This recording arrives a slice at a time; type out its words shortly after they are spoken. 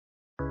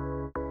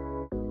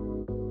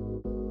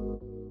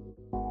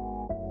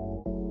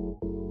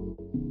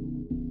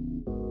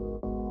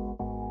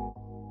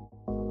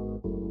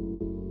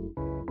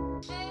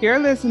You're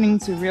listening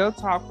to Real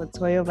Talk with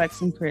Toya,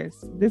 Lex, and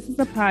Chris. This is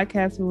a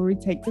podcast where we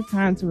take the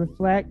time to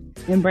reflect,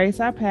 embrace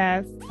our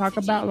past, talk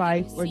about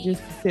life, or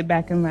just to sit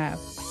back and laugh.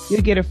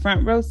 You'll get a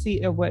front row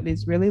seat of what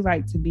it's really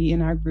like to be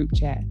in our group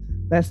chat.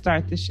 Let's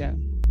start the show.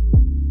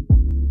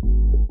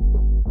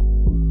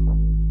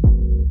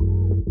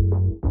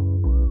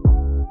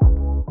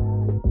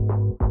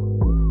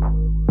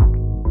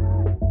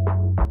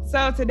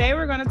 So today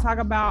we're going to talk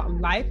about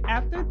life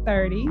after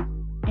 30.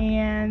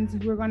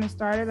 And we're going to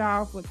start it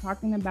off with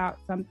talking about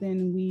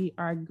something we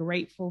are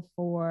grateful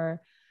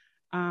for.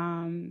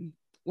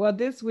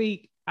 This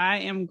week, I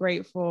am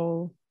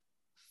grateful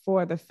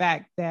for the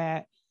fact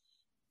that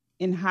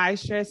in high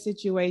stress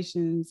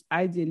situations,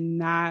 I did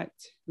not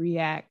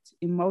react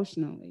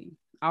emotionally.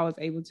 I was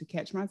able to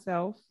catch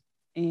myself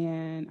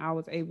and I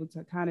was able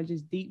to kind of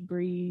just deep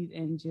breathe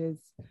and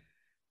just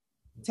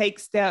take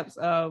steps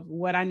of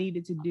what I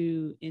needed to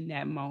do in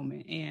that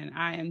moment. And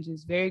I am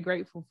just very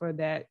grateful for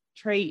that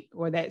trait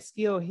or that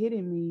skill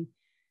hitting me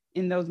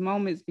in those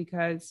moments,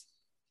 because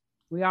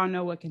we all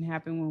know what can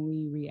happen when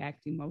we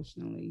react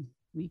emotionally.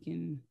 We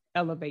can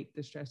elevate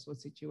the stressful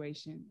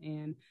situation.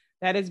 And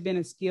that has been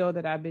a skill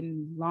that I've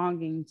been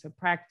longing to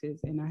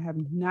practice. And I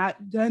have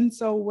not done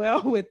so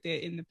well with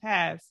it in the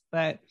past.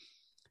 But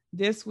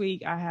this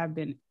week I have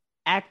been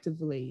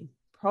proactively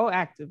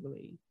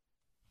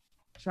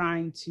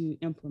trying to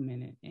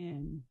implement it.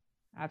 And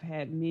I've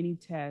had many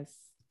tests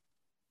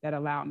that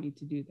allowed me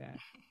to do that.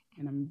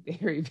 And I'm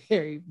very,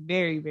 very,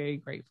 very, very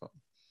grateful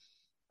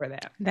for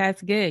that.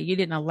 That's good. You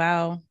didn't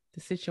allow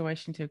the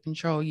situation to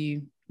control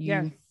you.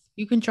 Yes.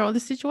 You control the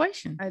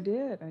situation. I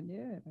did.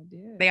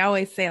 They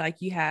always say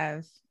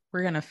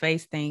we're going to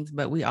face things,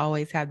 but we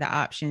always have the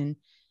option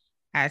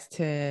as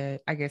to,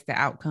 I guess, the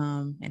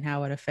outcome and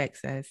how it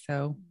affects us.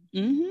 So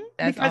that's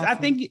because awesome. I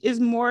think it's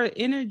more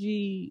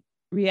energy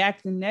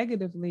reacting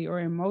negatively or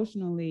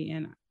emotionally.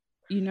 And,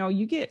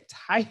 you get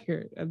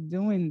tired of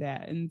doing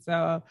that. And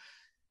so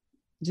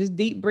just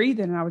deep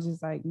breathing. And I was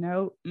just like,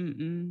 no,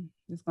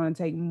 it's going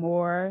to take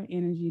more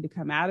energy to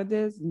come out of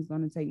this. And it's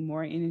going to take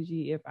more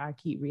energy if I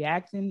keep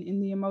reacting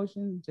in the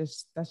emotion.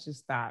 Let's just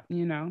stop,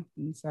 And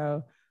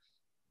so,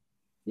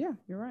 yeah,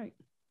 you're right.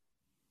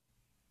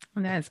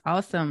 That's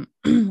awesome.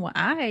 Well,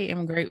 I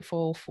am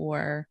grateful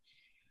for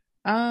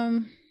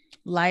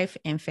life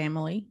and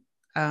family.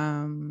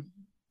 I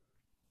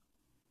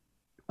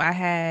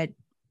had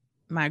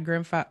my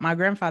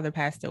grandfather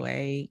passed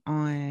away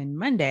on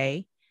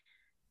Monday,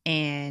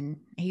 and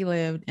he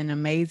lived an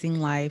amazing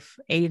life.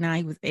 He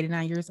was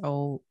 89 years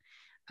old.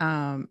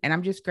 And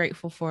I'm just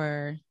grateful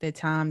for the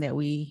time that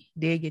we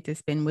did get to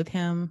spend with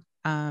him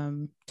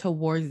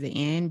towards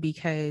the end,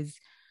 because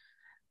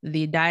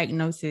the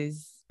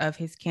diagnosis of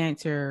his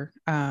cancer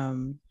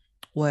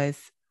was,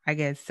 I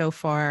guess, so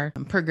far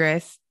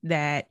progressed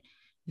that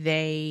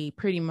they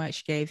pretty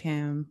much gave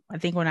him, I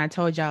think when I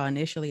told y'all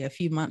initially a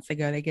few months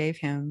ago, they gave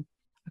him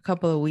a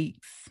couple of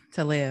weeks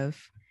to live.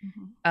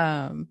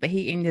 But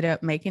he ended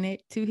up making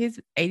it to his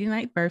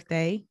 89th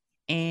birthday,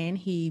 and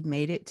he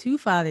made it to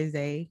Father's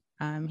Day.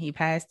 He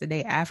passed the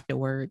day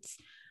afterwards,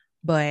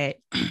 but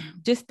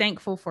just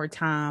thankful for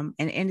time.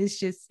 And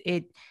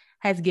it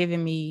has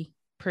given me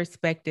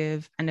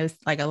perspective. I know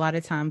like a lot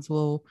of times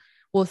we'll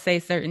say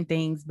certain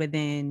things, but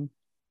then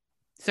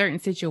certain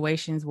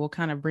situations will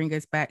kind of bring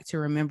us back to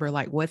remember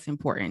like what's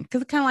important.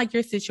 Because kind of like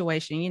your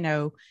situation,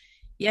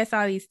 yes,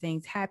 all these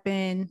things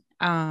happen.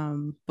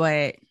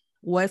 But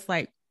what's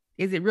like,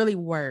 is it really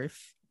worth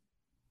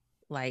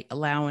like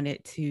allowing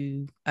it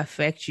to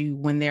affect you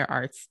when there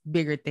are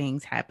bigger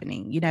things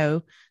happening,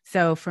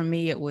 So for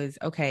me, it was,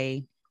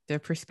 okay, the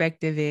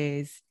perspective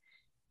is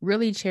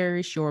really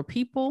cherish your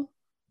people,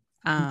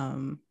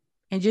 and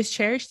just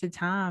cherish the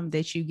time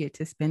that you get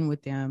to spend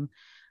with them,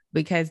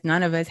 because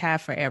none of us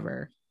have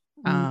forever.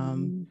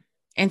 And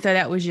so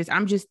that was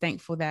I'm just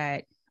thankful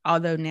that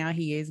although now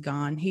he is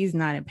gone, he's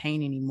not in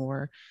pain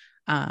anymore.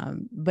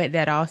 But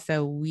that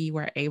also we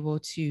were able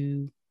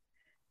to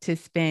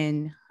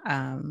spend,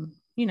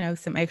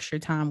 some extra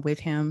time with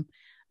him,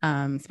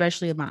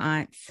 especially with my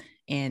aunts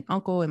and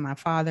uncle and my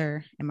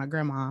father and my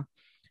grandma.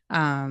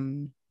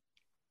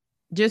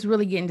 Just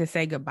really getting to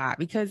say goodbye,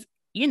 because,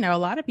 a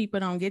lot of people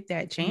don't get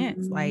that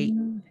chance. Like,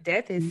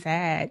 death is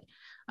sad,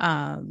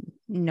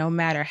 no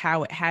matter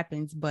how it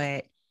happens.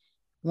 But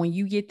when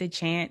you get the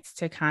chance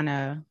to kind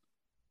of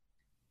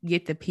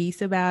get the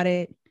peace about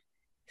it,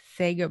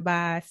 say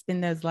goodbye,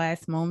 spend those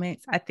last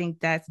moments, I think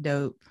that's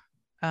dope.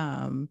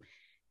 And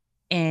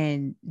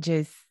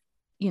just,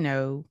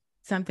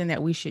 something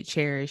that we should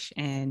cherish.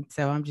 And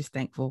so I'm just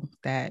thankful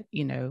that,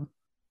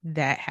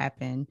 that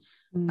happened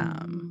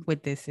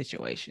with this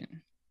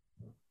situation.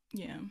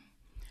 Yeah.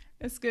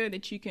 It's good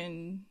that you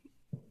can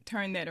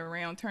turn that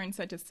around, turn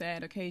such a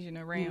sad occasion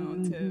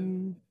around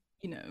to,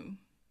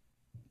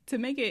 to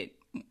make it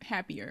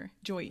happier,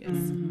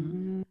 joyous.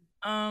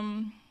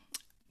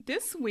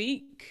 This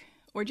week,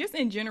 or just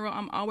in general,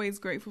 I'm always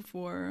grateful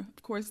for,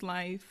 of course,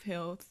 life,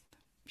 health,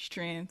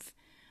 strength.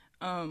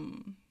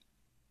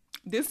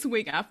 This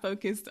week I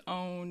focused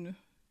on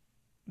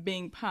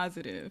being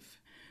positive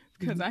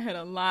because I had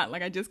a lot,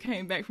 like I just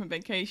came back from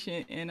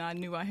vacation and I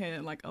knew I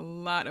had like a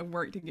lot of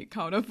work to get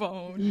caught up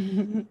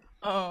on.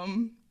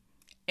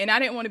 And I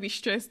didn't want to be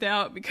stressed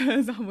out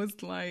because I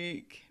was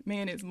like,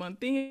 man, it's month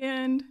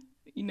end,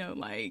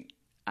 like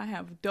I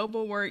have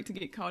double work to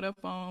get caught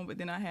up on, but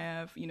then I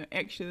have,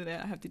 extra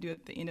that I have to do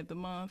at the end of the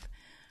month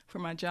for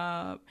my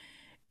job.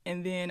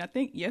 And then I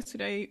think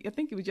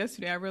it was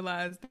yesterday, I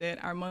realized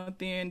that our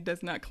month end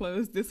does not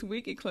close this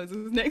week. It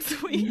closes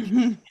next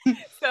week.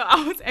 So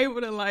I was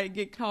able to like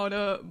get caught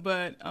up.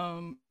 But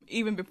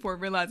even before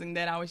realizing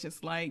that, I was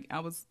just like,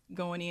 I was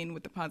going in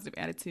with a positive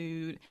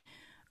attitude.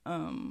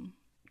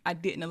 I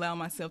didn't allow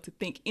myself to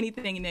think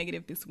anything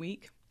negative this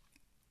week.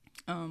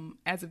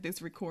 As of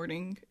this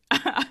recording,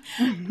 I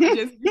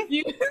just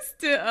refused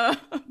to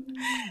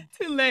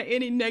let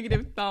any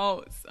negative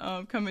thoughts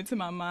come into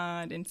my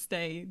mind and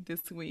stay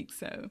this week.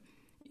 So,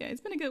 yeah, it's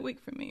been a good week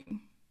for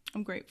me.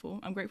 I'm grateful.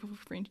 I'm grateful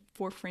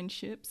for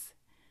friendships.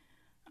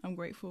 I'm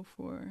grateful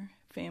for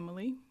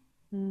family.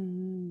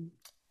 Mm-hmm.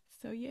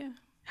 So, yeah.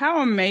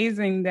 How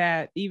amazing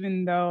that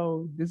even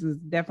though this is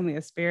definitely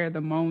a spare of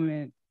the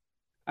moment,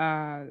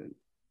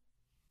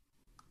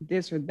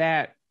 this or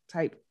that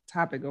type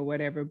topic or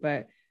whatever,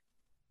 but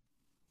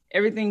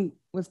everything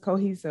was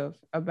cohesive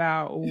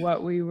about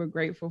what we were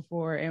grateful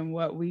for and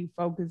what we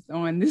focused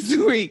on this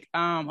week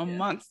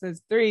amongst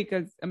us three,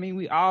 because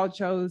we all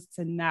chose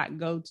to not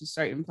go to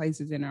certain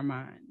places in our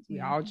minds. We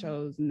all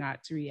chose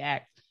not to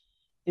react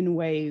in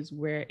ways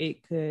where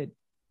it could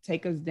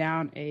take us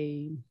down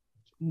a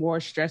more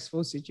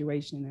stressful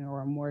situation or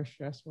a more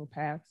stressful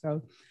path.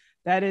 So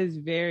that is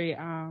very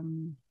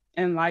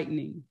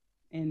enlightening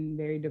and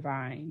very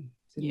divine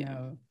to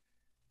know.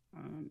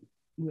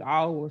 We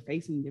all were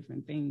facing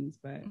different things,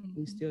 but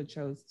we still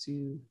chose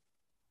to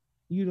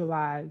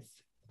utilize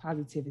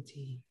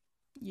positivity.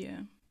 Yeah.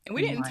 And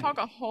we didn't talk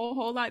a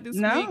whole lot this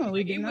week. No,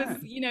 we did not. Was,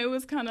 it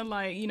was kind of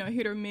like,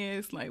 hit or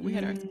miss. Like we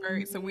had our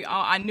spurts. So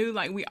I knew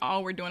like we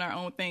all were doing our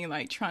own thing,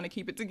 like trying to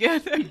keep it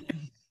together.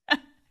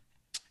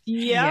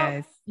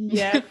 Yes. And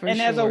sure.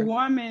 As a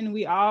woman,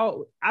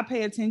 I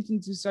pay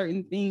attention to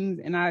certain things,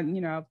 and I,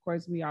 of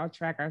course we all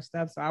track our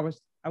stuff. So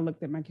I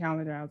looked at my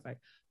calendar. I was like,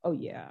 oh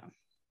yeah,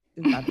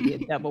 it's about to be a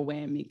double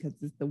whammy because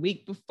it's the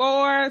week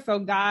before. So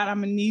God, I'm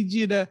gonna need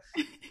you to,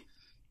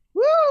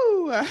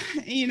 woo,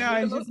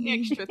 and just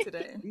extra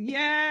today.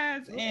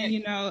 Yes, and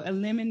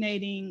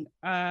eliminating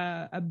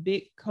a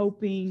big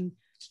coping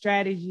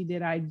strategy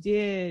that I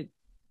did,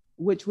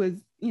 which was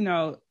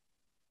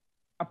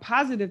a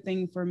positive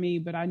thing for me,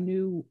 but I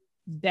knew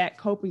that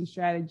coping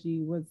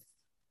strategy was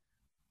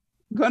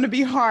going to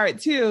be hard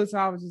too. So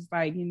I was just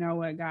like, you know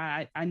what,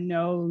 God, I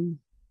know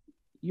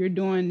you're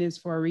doing this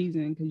for a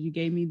reason because you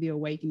gave me the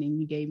awakening,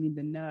 you gave me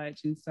the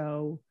nudge. And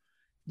so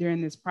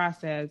during this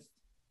process,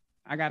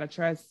 I got to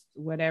trust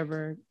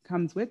whatever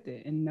comes with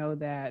it and know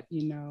that,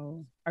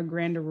 a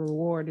grander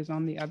reward is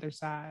on the other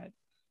side.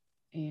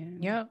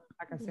 And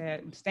like I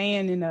said,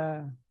 staying in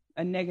a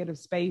negative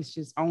space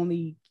just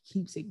only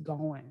keeps it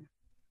going.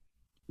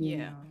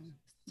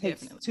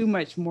 Takes too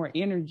much more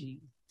energy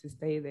to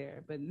stay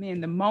there. But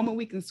man, the moment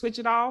we can switch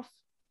it off,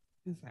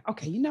 it's like,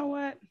 okay, you know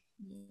what?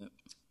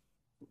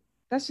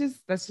 Let's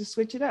just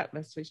switch it up.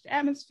 Let's switch the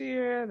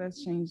atmosphere.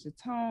 Let's change the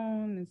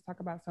tone. Let's talk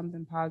about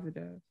something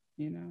positive,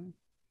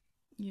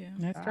 Yeah,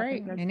 that's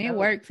right. And it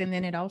works. And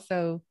then it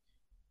also,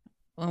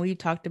 well, we've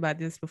talked about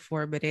this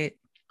before, but it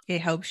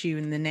helps you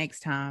in the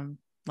next time,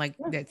 like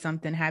that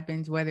something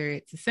happens, whether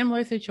it's a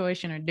similar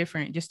situation or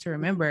different, just to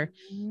remember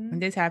when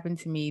this happened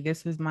to me,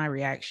 this was my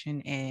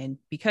reaction. And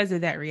because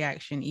of that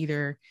reaction,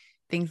 either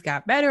things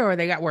got better or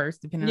they got worse,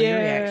 depending on your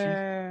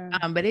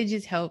reaction. But it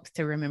just helps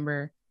to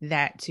remember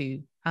that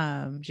too.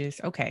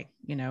 Just, okay,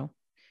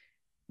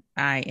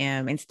 I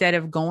am, instead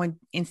of going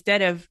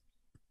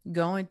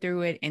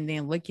through it and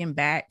then looking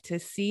back to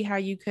see how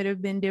you could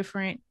have been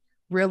different,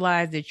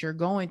 realize that you're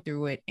going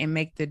through it and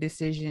make the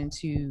decision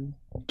to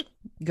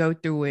go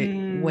through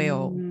it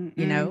well.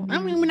 We're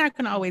not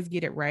going to always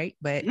get it right,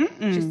 but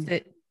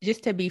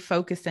just to be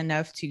focused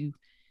enough to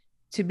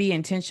be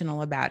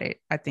intentional about it,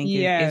 I think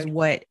is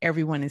what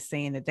everyone is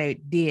saying that they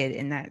did,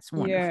 and that's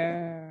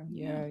wonderful.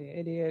 Yeah,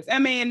 it is.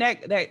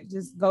 That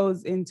just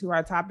goes into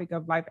our topic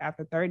of life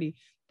after 30.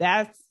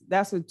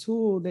 That's a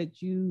tool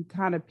that you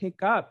kind of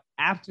pick up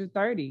after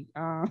 30.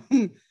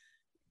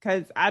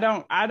 Because I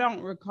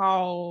don't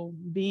recall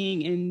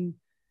being in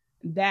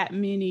that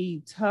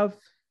many tough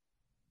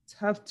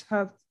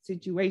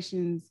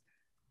situations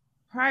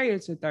prior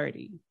to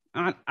 30.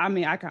 I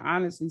can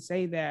honestly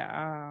say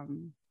that.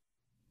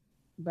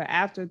 But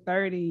after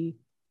 30,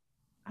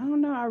 I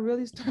don't know, I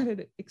really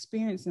started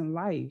experiencing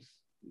life.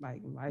 I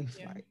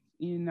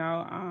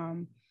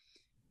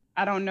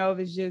don't know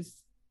if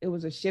it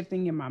was a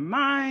shifting in my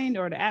mind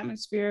or the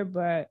atmosphere,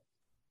 but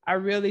I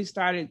really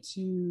started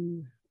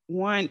to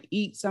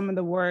eat some of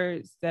the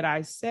words that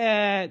I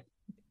said,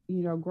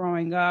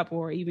 growing up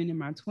or even in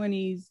my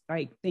 20s,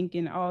 like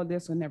thinking, oh,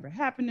 this will never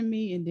happen to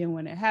me. And then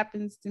when it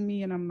happens to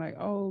me and I'm like,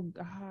 oh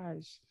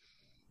gosh,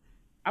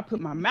 I put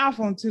my mouth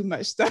on too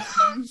much stuff.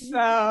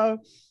 So,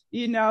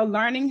 you know,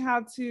 learning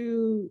how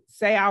to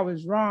say I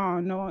was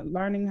wrong,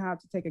 learning how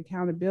to take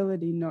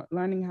accountability,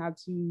 learning how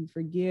to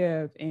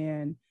forgive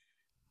and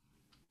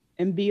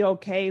be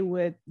okay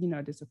with, you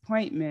know,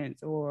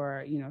 disappointments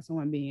or, you know,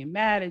 someone being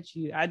mad at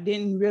you.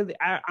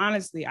 I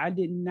honestly, I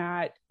did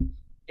not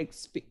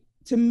expect,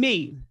 to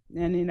me,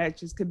 and then that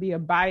just could be a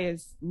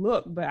biased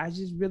look, but I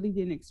just really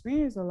didn't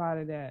experience a lot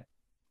of that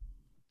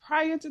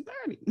prior to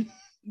 30.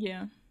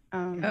 Yeah.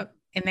 And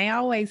they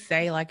always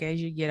say, like, as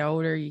you get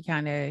older, you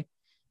kind of,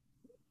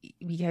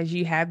 because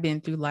you have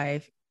been through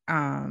life,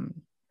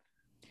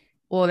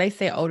 well, they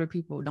say older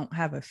people don't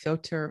have a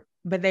filter,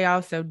 but they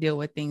also deal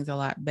with things a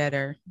lot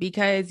better,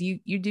 because you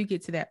do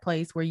get to that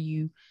place where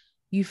you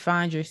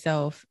find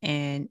yourself,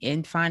 and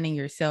in finding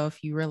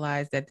yourself, you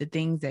realize that the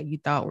things that you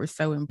thought were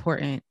so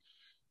important,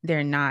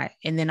 they're not.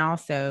 And then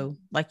also,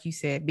 like you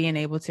said, being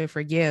able to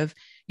forgive,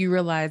 you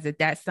realize that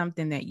that's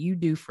something that you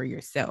do for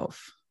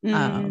yourself.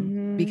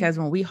 Because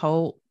when we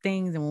hold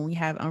things and when we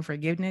have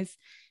unforgiveness,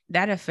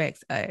 that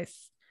affects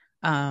us,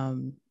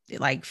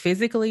 like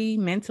physically,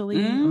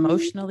 mentally,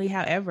 emotionally,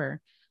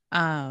 however.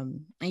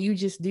 And you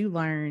just do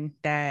learn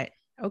that,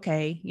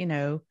 okay, you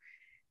know,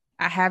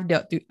 I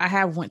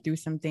have went through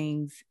some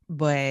things,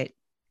 but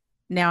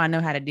now I know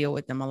how to deal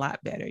with them a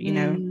lot better, you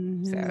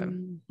know? So,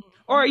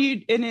 or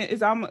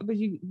it's almost, but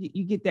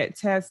you get that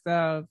test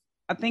of,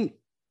 I think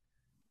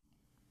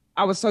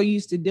I was so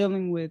used to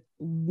dealing with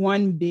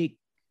one big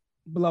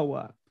blow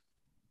up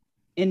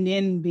and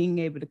then being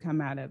able to come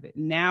out of it.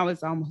 Now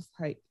it's almost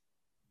like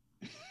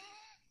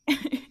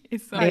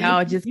they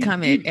all just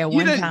come at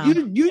one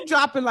time. You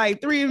dropping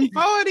like 3 and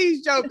 4 of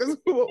these jokers.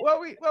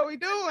 what we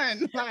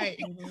doing?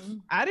 Like,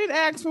 I didn't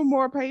ask for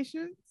more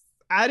patience.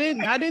 I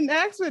didn't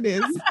ask for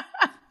this.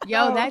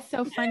 Yo, that's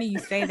so funny you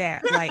say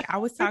that. Like, I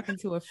was talking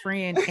to a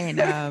friend,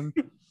 and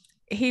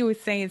he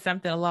was saying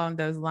something along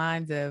those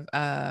lines of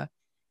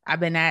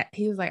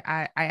he was like,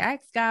 I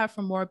asked God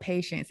for more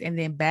patience, and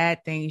then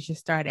bad things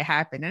just started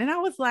happening. And I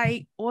was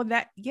like, well,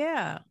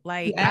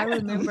 I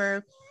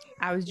remember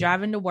I was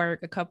driving to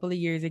work a couple of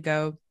years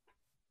ago,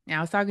 and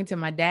I was talking to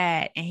my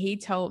dad, and he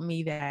told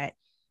me that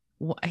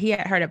he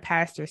had heard a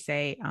pastor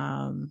say,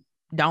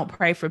 don't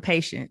pray for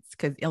patience,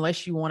 because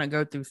unless you want to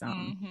go through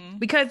something,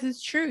 because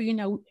it's true. You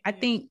know, I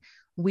think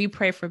we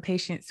pray for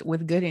patience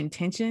with good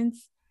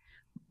intentions,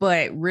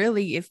 but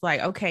really it's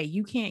like, okay,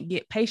 you can't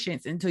get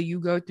patience until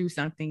you go through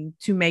something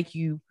to make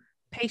you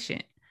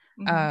patient.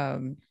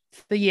 So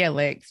yeah,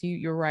 Lex,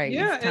 you're right.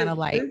 Yeah, it's kind of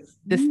like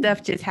the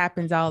stuff just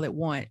happens all at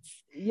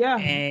once. Yeah.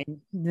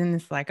 And then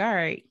it's like, all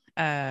right,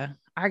 I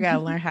gotta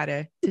learn how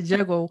to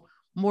juggle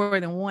more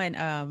than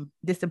one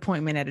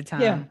disappointment at a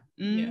time. Yeah.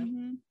 Yeah.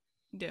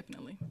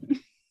 Definitely.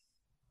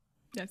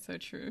 That's so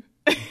true.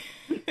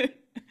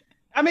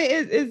 I mean,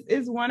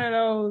 it's one of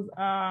those.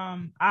 I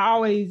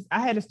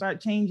had to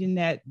start changing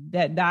that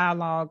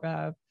dialogue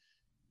of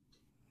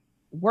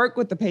work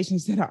with the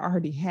patients that I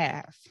already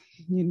have.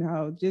 You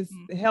know, just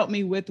help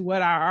me with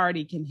what I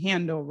already can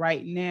handle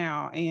right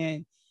now.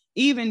 And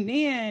even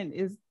then,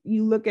 is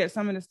you look at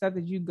some of the stuff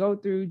that you go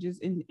through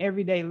just in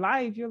everyday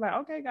life, you're like,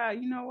 okay,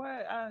 God, you know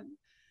what?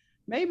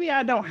 Maybe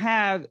I don't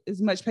have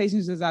as much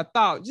patience as I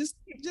thought. Just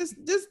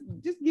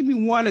give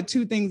me 1 or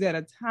 2 things at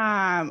a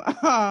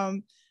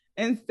time.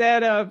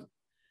 Instead of,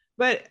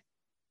 but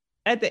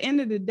at the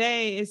end of the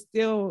day, it's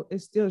still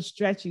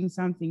stretching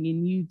something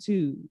in you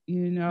too,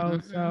 you know?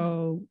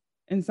 So,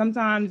 and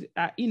sometimes,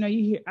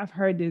 I've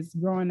heard this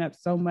growing up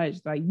so much,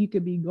 like you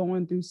could be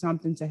going through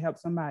something to help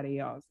somebody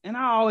else. And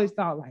I always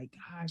thought, like,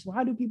 gosh,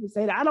 why do people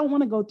say that? I don't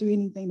want to go through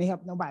anything to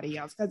help nobody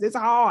else, because it's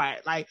hard.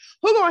 Like,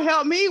 who's going to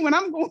help me when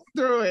I'm going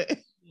through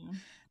it? Yeah.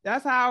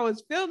 That's how I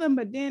was feeling.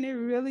 But then it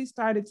really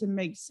started to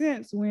make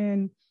sense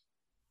when,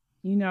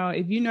 you know,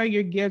 if you know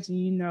your gifts and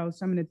you know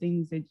some of the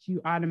things that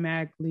you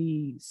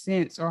automatically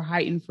sense or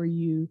heighten for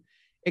you,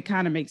 it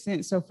kind of makes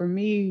sense. So for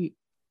me,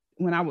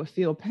 when I would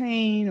feel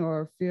pain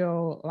or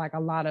feel like a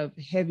lot of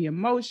heavy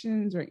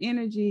emotions or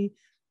energy,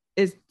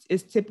 it's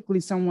typically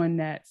someone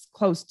that's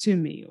close to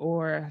me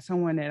or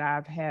someone that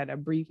I've had a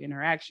brief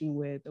interaction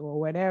with or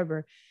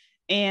whatever.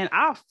 And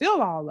I'll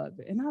feel all of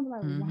it. And I'm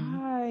like,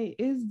 why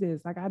is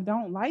this? Like, I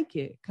don't like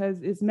it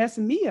because it's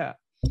messing me up.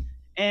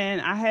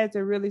 And I had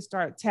to really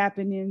start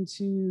tapping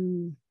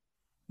into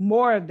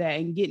more of that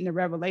and getting the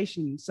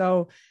revelation.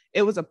 So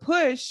it was a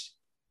push,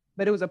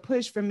 but it was a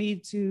push for me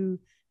to,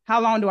 how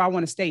long do I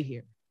want to stay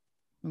here?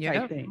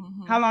 Type thing.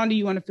 How long do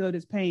you want to feel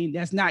this pain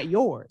that's not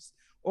yours?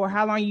 Or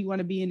how long you want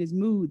to be in this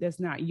mood that's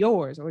not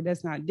yours, or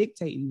that's not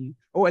dictating you,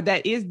 or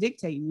that is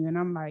dictating you? And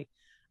I'm like,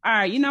 all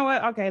right, you know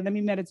what? Okay, let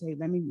me meditate.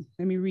 Let me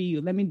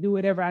read. Let me do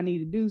whatever I need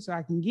to do so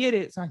I can get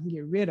it, so I can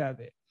get rid of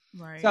it.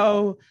 Right.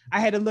 So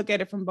I had to look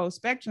at it from both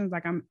spectrums.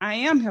 Like I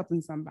am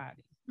helping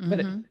somebody, but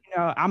you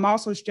know, I'm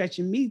also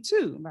stretching me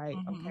too. Like,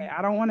 okay,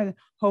 I don't want to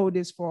hold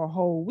this for a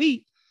whole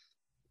week.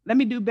 Let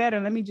me do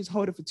better. Let me just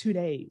hold it for 2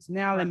 days.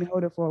 Now let me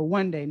hold it for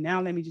 1 day.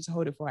 Now let me just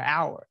hold it for an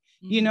hour.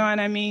 You know what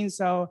I mean?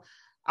 So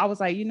I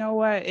was like, you know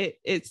what?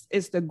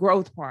 It's the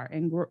growth part,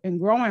 and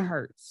growing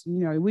hurts. You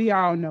know, we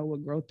all know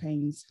what growth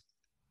pains.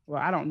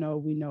 Well, I don't know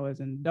if we know as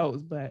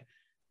adults, but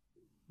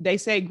they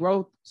say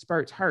growth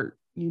spurts hurt.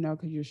 You know,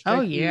 because you're stretching.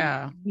 Oh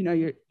yeah. You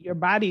know, your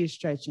body is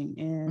stretching,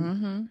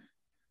 and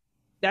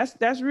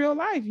that's real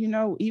life. You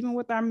know, even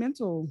with our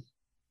mental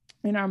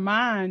and our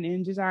mind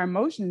and just our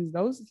emotions,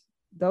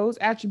 those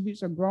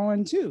attributes are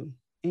growing too,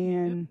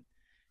 and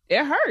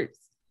it hurts.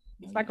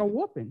 It's like a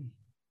whooping.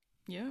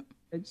 Yep.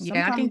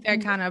 Yeah, I think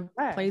that kind of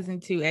plays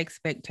into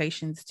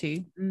expectations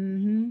too,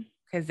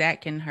 because that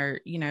can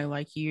hurt. You know,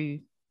 like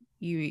you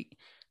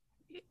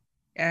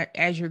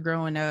as you're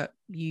growing up,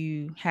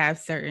 you have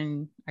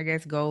certain, I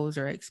guess, goals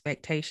or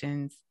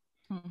expectations,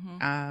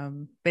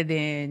 but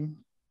then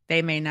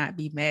they may not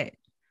be met,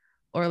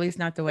 or at least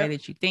not the way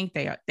that you think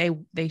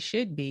they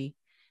should be,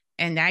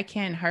 and that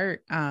can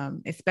hurt,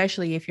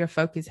 especially if your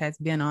focus has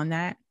been on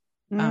that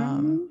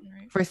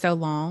for so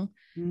long.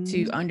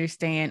 To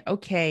understand,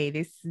 okay,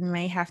 this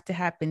may have to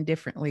happen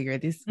differently, or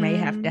this may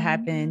have to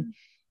happen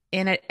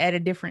at a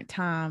different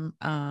time.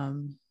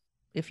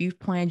 If you've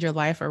planned your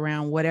life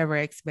around whatever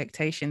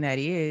expectation that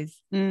is,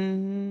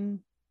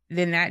 then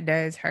that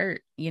does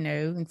hurt, you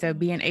know. And so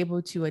being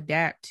able to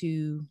adapt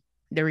to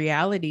the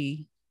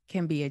reality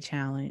can be a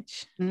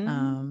challenge.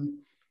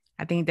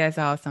 I think that's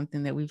all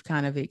something that we've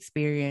kind of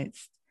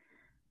experienced,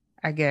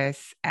 I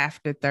guess,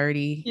 after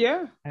 30.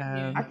 Yeah,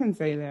 I can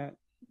say that.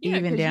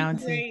 Even down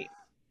to...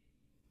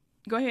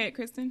 Go ahead,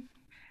 Kristen.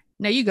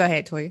 No, you go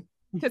ahead, Toya.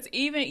 Because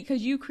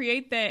you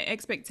create that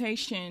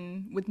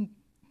expectation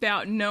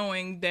without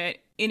knowing that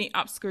any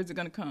obstacles are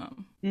going to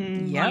come.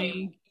 Like,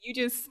 you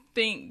just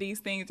think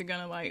these things are going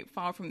to like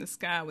fall from the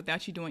sky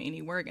without you doing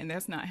any work, and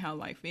that's not how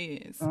life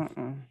is.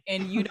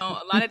 And you don't.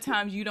 A lot of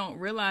times you don't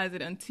realize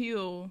it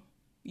until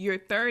you're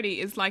 30.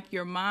 It's like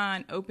your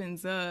mind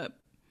opens up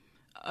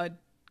a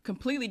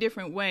completely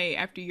different way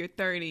after you're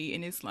 30,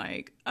 and it's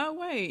like, oh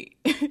wait,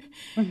 that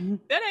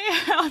ain't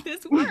how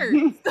this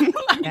works. Like,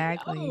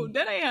 exactly. Oh,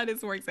 that ain't how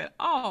this works at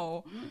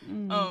all.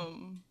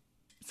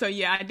 So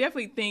yeah, I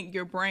definitely think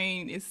your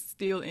brain is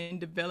still in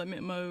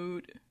development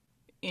mode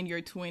in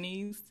your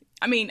 20s.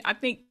 I mean, I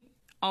think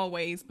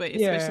always, but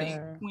especially in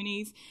your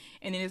 20s.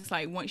 And then it's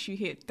like once you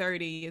hit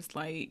 30, it's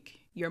like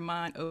your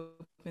mind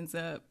opens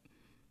up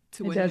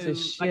to a new,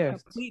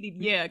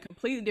 like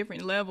completely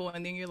different level,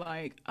 and then you're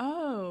like,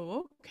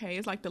 oh, okay.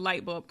 It's like the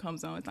light bulb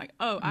comes on. It's like,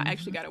 oh, I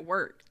actually got to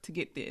work to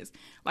get this.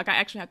 Like, I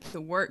actually have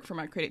to work for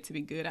my credit to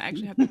be good. I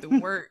actually have to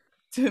work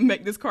to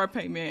make this car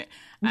payment.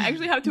 I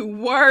actually have to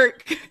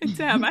work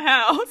to have a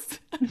house.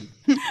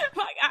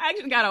 Like, I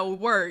actually got to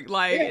work.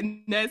 Like,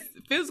 and that's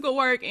physical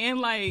work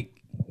and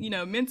like, you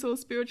know, mental,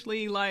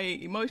 spiritually,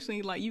 like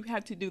emotionally. Like, you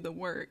have to do the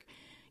work.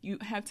 You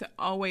have to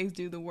always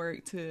do the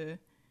work to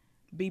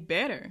be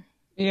better.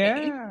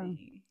 Yeah.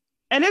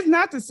 And it's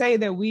not to say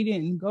that we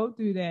didn't go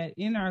through that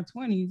in our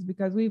 20s,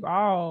 because we've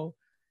all,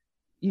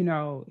 you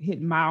know, hit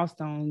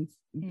milestones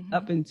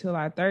up until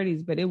our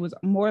 30s, but it was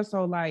more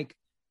so like,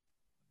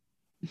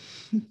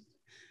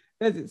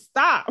 does it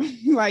stop?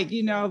 Like,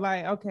 you know,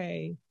 like,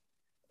 okay,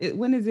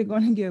 when is it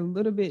going to get a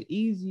little bit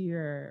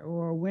easier?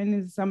 Or when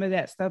is some of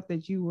that stuff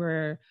that you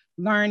were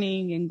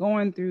learning and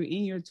going through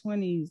in your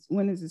 20s,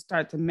 when does it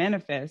start to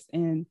manifest?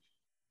 And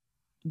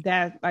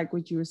that, like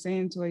what you were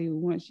saying, Toya,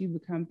 once you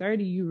become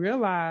 30, you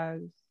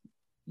realize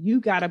you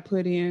got to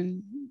put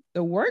in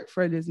the work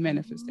for this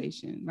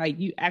manifestation. Like,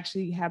 you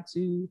actually have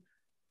to,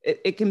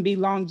 it can be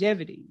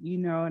longevity, you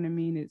know what I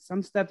mean?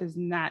 Some stuff is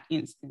not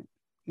instant,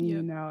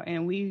 you know,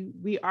 and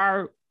we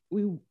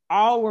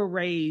all were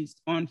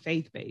raised on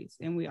faith-based,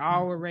 and we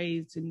all were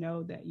raised to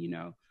know that, you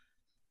know,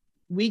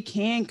 we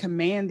can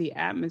command the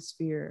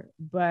atmosphere,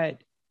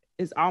 but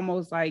it's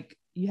almost like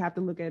you have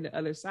to look at the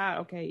other side.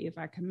 Okay, if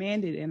I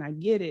command it and I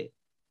get it,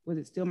 was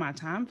it still my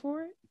time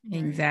for it?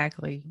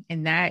 Exactly.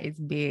 And that is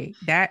big.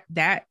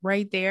 That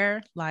right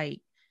there,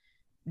 like,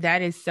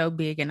 that is so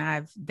big. And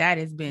that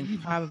has been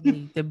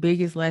probably the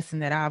biggest lesson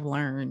that I've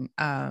learned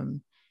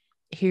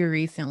here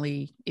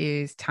recently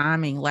is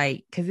timing.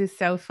 Like, because it's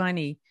so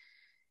funny.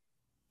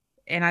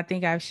 And I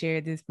think I've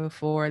shared this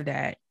before,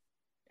 that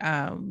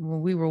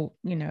when we were,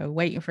 you know,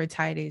 waiting for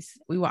Titus,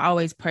 we would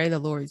always pray the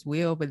Lord's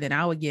will, but then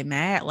I would get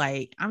mad,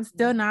 like, I'm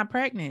still not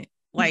pregnant.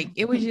 Like,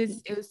 it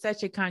was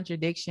such a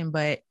contradiction.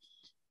 But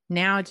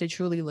now to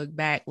truly look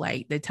back,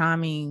 like, the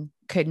timing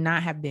could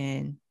not have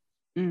been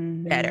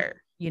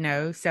better, you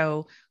know?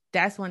 So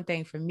that's one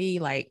thing for me.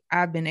 Like,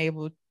 I've been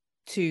able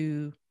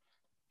to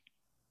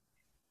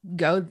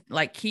go,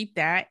 like, keep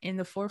that in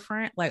the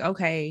forefront. Like,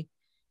 okay,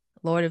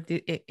 Lord,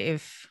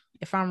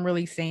 if I'm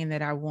really saying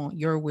that I want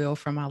your will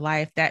for my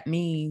life, that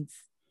means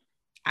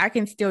I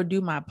can still do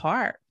my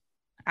part.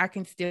 I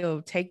can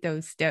still take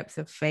those steps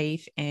of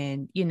faith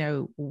and, you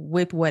know,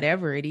 with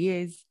whatever it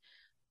is.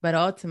 But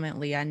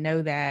ultimately, I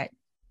know that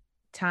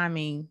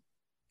timing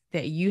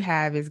that you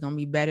have is going to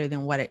be better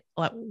than what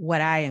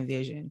I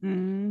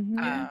envision.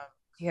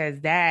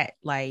 Because that,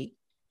 like,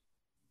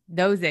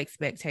 those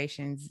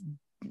expectations,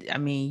 I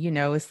mean, you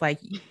know, it's like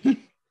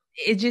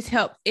it just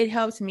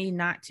helps me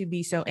not to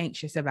be so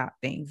anxious about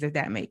things, if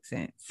that makes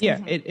sense. Yeah.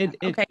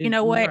 Okay, you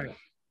know what? Right.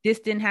 This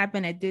didn't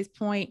happen at this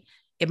point.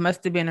 It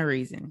must have been a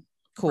reason.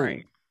 Cool.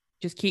 Right.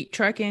 Just keep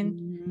trucking.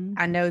 Mm-hmm.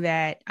 I know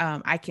that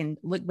I can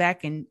look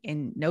back and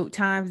note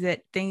times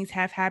that things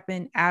have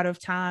happened out of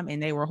time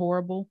and they were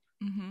horrible.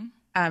 Mm-hmm.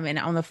 And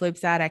on the flip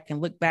side, I can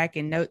look back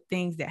and note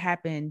things that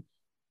happened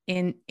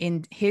in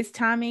his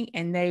timing,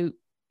 and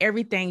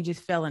everything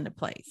just fell into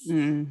place.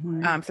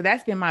 Mm-hmm. So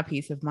that's been my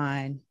peace of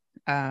mind.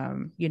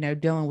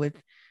 Dealing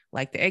with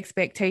like the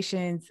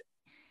expectations,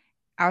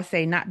 I'll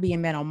say not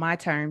being met on my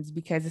terms,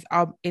 because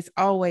it's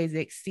always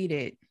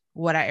exceeded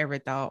what I ever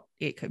thought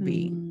it could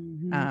be.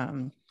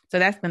 Mm-hmm. So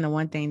that's been the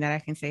one thing that I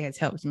can say has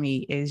helped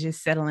me, is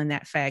just settling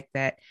that fact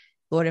that,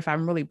 Lord, if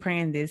I'm really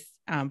praying this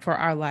for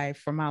our life,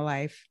 for my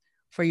life,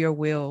 for your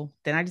will,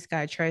 then I just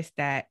got to trust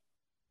that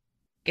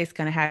it's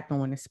going to happen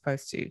when it's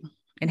supposed to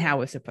and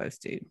how it's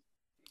supposed to.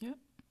 Yep.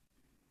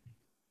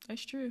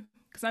 That's true.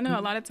 Because I know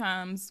a lot of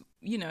times,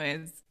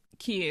 as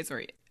kids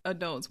or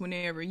adults,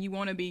 whenever you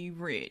want to be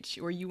rich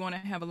or you want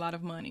to have a lot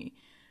of money,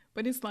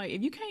 but it's like,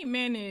 if you can't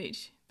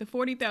manage the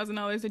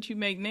 $40,000 that you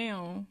make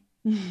now,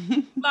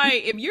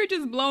 like, if you're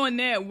just blowing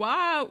that,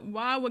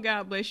 why would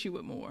God bless you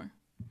with more?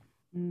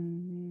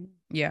 Mm-hmm.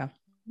 Yeah.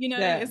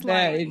 It's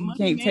like, if you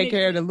can't take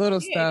care of the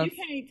little stuff. If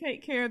you can't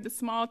take care of the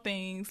small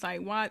things,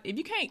 like, why? If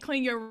you can't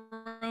clean your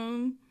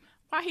room,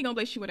 why he gonna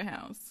bless you with a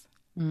house?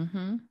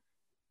 Mm-hmm.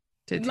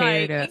 To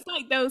tear it up. It's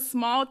like those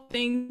small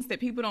things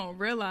that people don't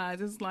realize.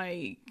 It's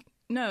like,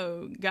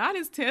 no, God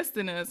is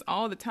testing us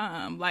all the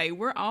time. Like,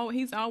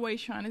 he's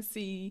always trying to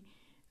see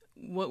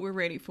what we're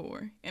ready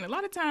for. And a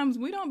lot of times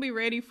we don't be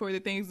ready for the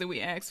things that we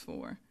ask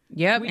for.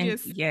 Yep. We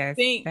just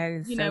think,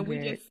 we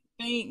just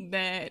think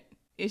that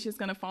it's just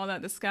going to fall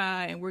out the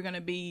sky and we're going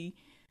to be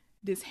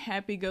this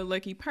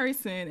happy-go-lucky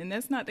person. And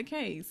that's not the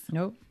case.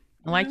 Nope.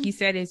 Like you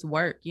said, it's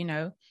work,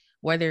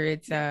 whether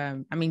it's,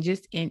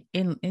 just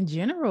in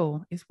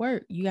general, it's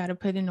work. You got to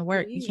put in the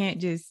work. You can't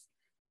just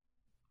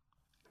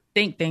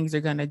think things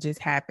are going to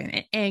just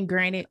happen. And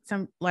granted,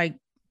 some like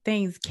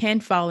things can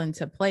fall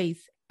into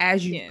place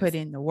as you put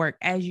in the work,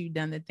 as you've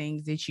done the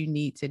things that you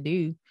need to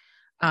do.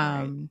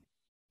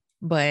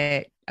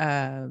 But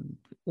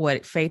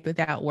what faith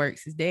without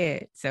works is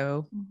dead.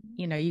 So,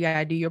 you got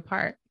to do your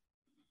part.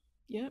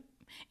 Yep.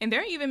 And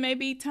there even may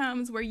be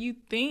times where you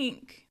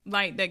think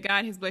like that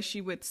God has blessed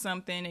you with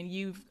something, and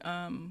you've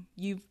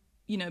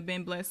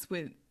been blessed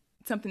with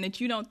something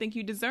that you don't think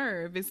you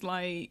deserve. It's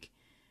like,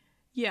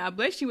 I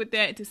bless you with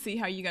that to see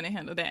how you're going to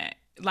handle that.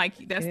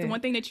 Like, that's the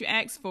one thing that you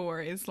ask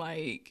for. Is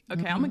like,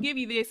 okay, I'm going to give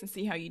you this and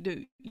see how you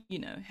do,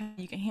 how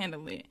you can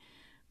handle it.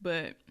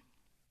 But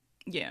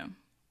yeah.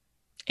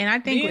 And I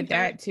think with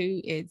that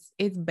too,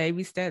 it's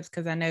baby steps,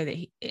 because I know that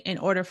in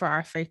order for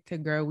our faith to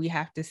grow, we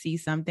have to see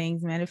some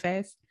things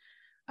manifest.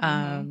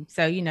 So,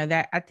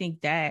 that I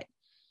think that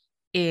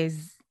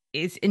is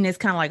and it's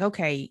kind of like,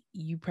 okay,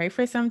 you pray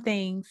for some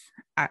things.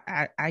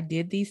 I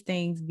did these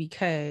things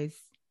because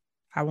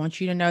I want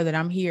you to know that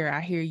I'm here.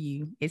 I hear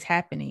you. It's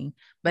happening.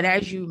 But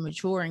as you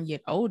mature and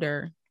get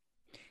older,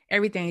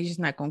 everything is just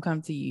not going to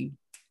come to you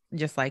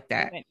just like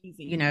that.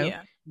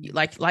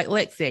 Like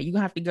Lex said, you're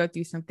gonna have to go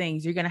through some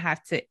things. You're gonna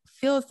have to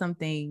feel some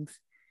things,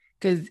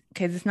 because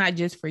it's not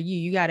just for you.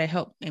 You got to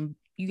help, and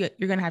you're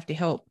gonna have to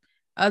help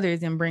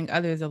others and bring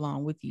others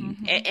along with you,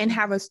 and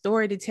have a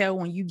story to tell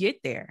when you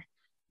get there.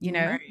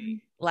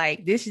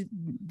 Like this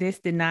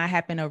did not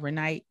happen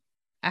overnight.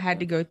 I had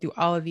to go through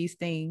all of these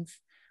things,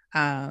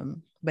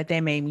 but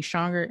they made me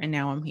stronger, and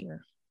now I'm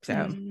here. So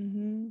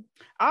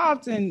I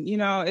often,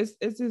 it's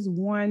this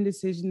one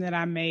decision that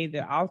I made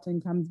that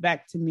often comes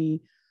back to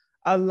me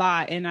a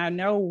lot. And I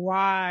know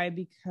why,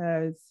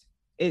 because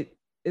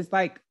it's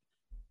like,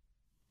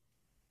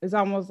 it's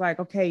almost like,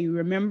 okay, you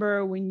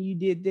remember when you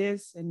did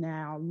this, and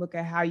now look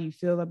at how you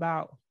feel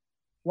about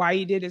why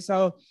you did it.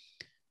 So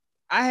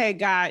I had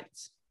got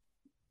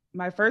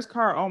my first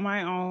car on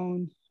my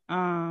own.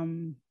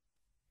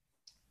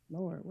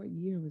 Lord, what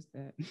year was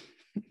that?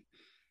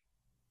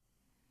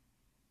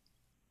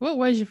 What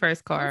was your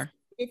first car?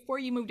 Before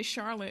you moved to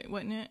Charlotte,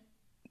 wasn't it?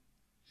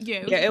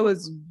 Yeah, it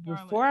was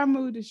before I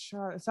moved to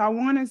Charlotte. So I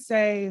want to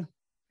say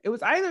it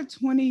was either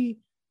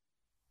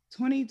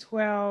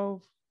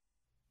 2012.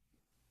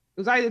 It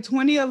was either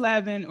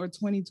 2011 or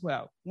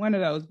 2012, one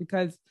of those,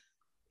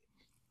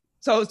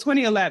 so it was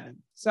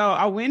 2011. So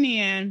I went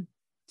in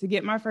to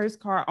get my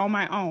first car on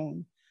my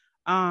own.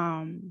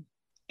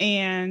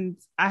 And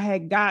I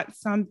had got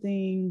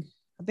something,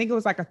 I think it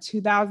was like a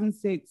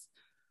 2006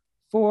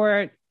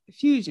 Ford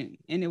Fusion,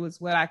 and it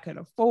was what I could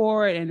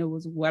afford, and it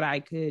was what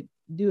I could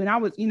do. And I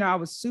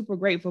was super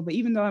grateful. But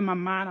even though in my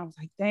mind, I was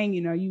like, dang,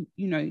 you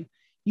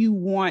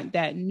want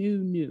that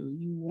new,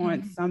 you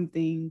want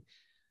something,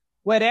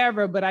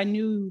 whatever. But I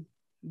knew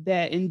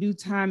that in due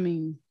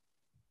timing,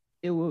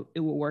 it will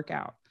work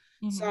out.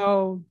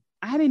 So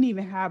I didn't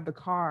even have the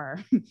car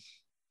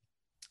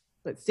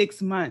but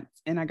 6 months,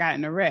 and I got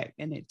in a wreck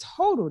and it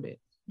totaled it.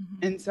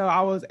 And so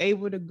I was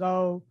able to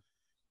go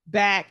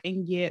back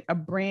and get a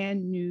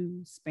brand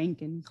new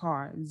spanking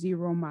car,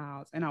 0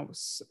 miles. And I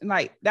was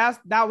like, that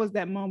was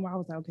that moment where I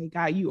was like, okay,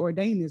 God, you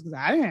ordained this because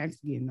I didn't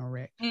actually get in no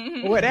wreck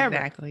or whatever.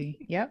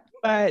 Exactly. Yep.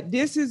 But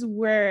this is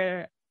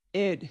where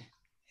it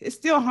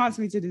still haunts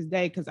me to this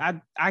day because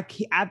I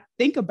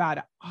think about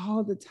it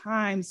all the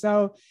time.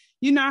 So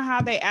you know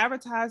how they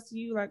advertise to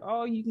you like,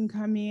 oh, you can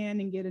come in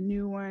and get a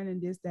new one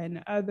and this, that, and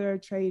the other,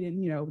 trade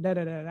and, you know, da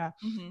da da da.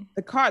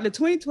 The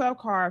 2012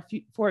 car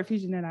Ford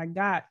Fusion that I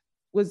got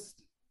was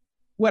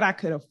what I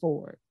could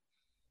afford.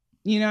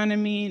 You know what I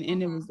mean?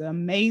 And it was an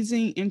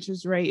amazing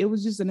interest rate. It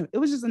was just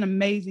an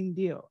amazing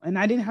deal. And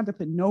I didn't have to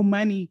put no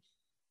money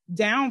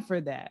down for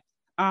that.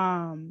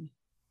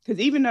 Because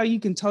even though you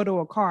can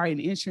total a car and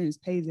insurance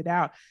pays it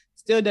out,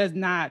 still does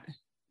not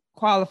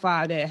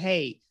qualify that,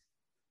 hey,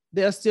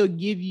 they'll still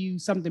give you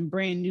something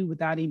brand new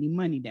without any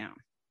money down.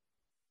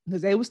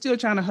 Because they were still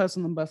trying to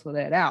hustle and bustle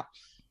that out.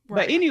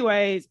 Right. But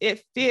anyways,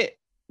 it fit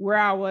where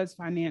I was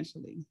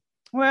financially.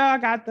 Well, I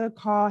got the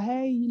call,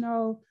 hey, you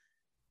know,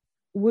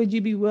 would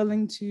you be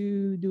willing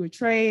to do a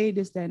trade,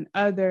 this, that, and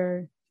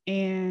other?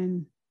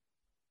 And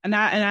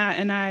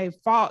I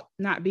fought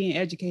not being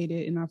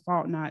educated, and I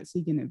fought not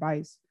seeking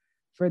advice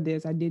for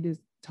this. I did this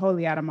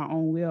totally out of my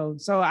own will.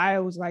 So I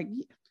was like,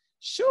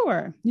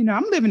 sure. You know,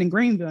 I'm living in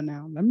Greenville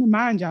now. Let me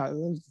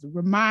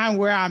remind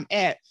where I'm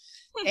at.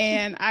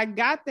 And I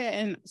got that.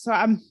 And so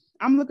I'm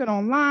looking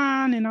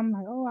online and I'm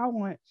like,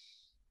 oh,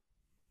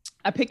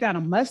 I picked out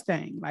a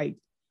Mustang. Like,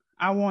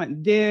 I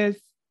want this,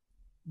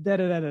 da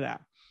da da da da.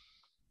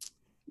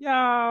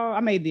 Y'all, I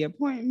made the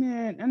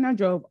appointment and I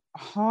drove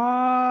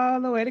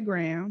all the way to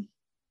Graham.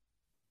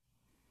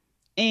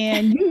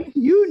 And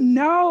you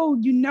know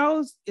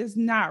it's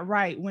not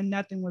right when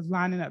nothing was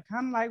lining up.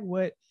 Kind of like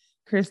what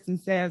Kristen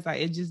says, like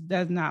it just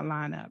does not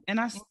line up. And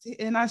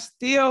I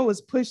still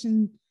was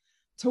pushing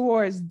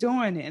towards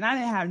doing it. And I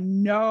didn't have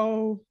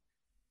no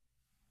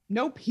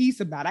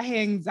peace about it. I had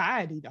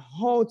anxiety the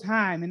whole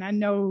time. And I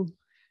know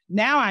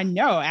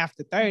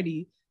after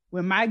 30,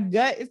 when my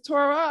gut is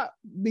tore up,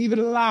 leave it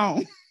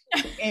alone.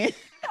 And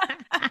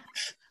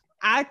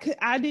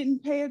I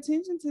didn't pay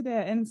attention to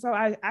that. And so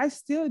I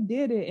still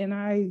did it. And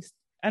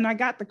I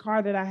got the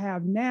car that I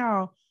have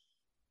now,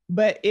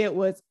 but it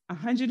was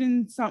 $100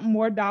 and something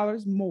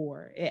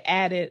more. It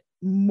added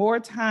more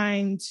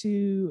time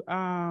to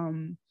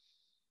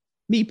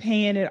me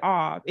paying it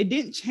off. It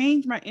didn't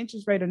change my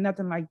interest rate or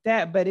nothing like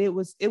that, but it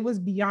was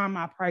beyond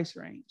my price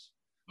range.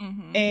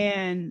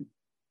 And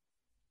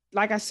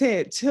like I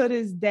said, to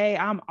this day,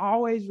 I'm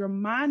always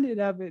reminded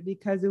of it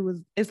because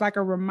it's like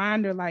a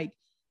reminder, like,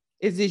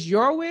 is this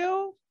your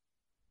will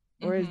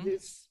or is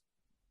this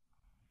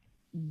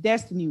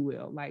destiny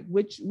will? Like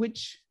which,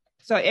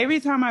 so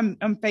every time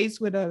I'm faced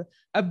with a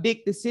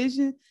big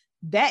decision,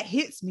 that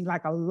hits me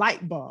like a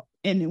light bulb.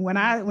 And when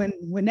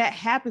that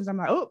happens, I'm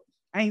like, oh,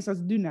 I ain't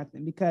supposed to do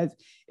nothing, because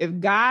if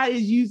God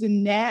is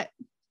using that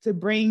to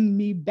bring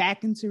me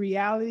back into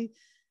reality,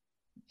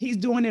 he's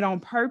doing it on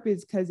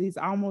purpose, because he's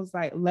almost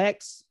like,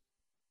 Lex,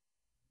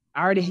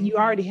 you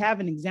already have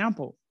an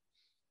example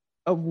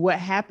of what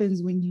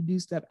happens when you do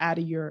stuff out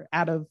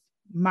of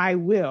my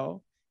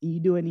will and you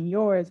do it in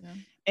yours. Yeah.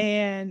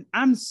 And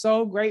I'm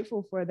so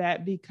grateful for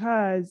that,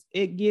 because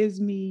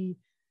it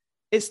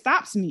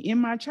stops me in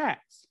my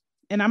tracks.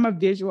 And I'm a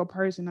visual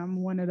person.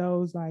 I'm one of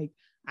those, like,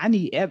 I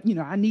need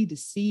to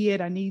see it.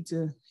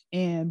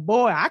 And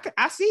boy,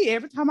 I see it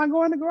every time I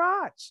go in the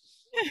garage.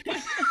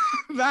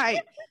 Like,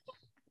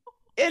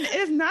 and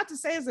it's not to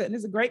say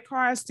it's a great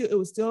car. It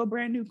was still a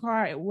brand new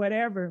car,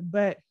 whatever.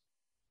 But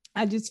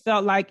I just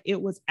felt like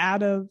it was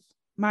out of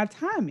my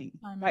timing.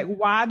 Like,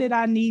 why did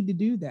I need to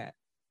do that?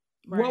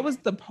 Right. What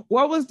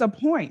was the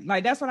point?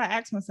 Like, that's what I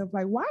asked myself.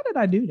 Like, why did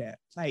I do that?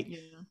 Like,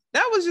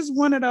 that was just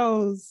one of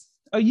those,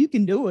 oh, you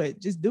can do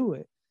it. Just do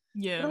it.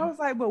 Yeah. But I was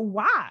like, but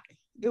why?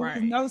 There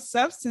was no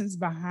substance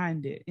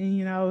behind it.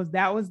 And,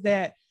 that was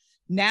that.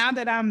 Now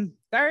that I'm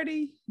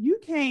 30,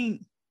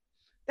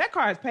 that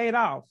car is paid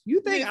off.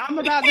 You think I'm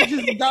about to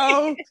just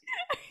go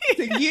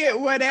to get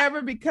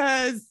whatever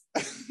because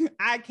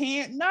I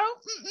can't?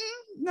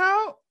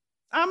 No,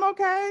 I'm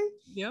okay.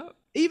 Yep.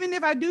 Even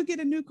if I do get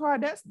a new car,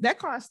 that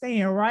car's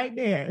staying right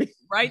there.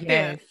 Right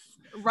there.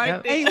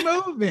 Right there. Ain't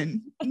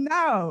moving.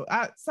 No.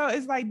 So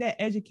it's like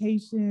that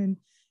education,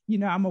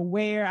 I'm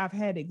aware. I've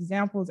had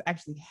examples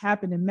actually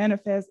happen and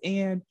manifest.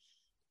 And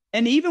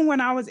even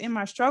when I was in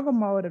my struggle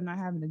mode of not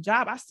having a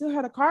job, I still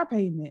had a car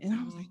payment. And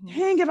I was like,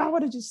 dang, if I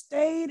would have just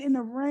stayed in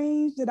the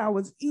range that I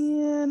was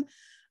in,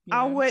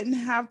 I wouldn't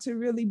have to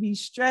really be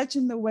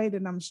stretching the way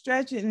that I'm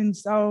stretching. And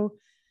so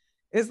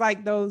it's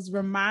like those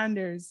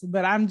reminders,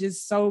 but I'm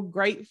just so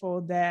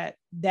grateful that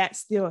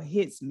still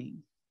hits me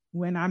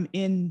when I'm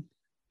in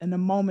a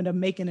moment of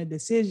making a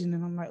decision.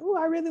 And I'm like, oh,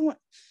 I really want,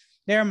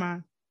 never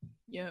mind.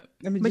 Yeah.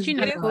 But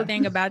the cool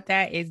thing about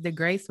that is the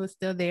grace was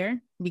still there,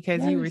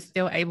 because you were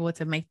still able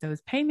to make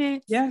those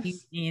payments. Yes.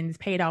 And it's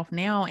paid off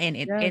now. And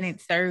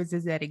it serves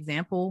as that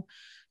example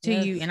to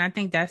you. And I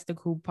think that's the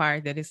cool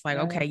part, that it's like,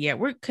 okay,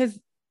 because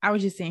I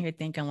was just sitting here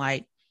thinking,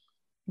 like,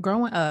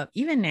 growing up,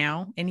 even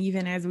now, and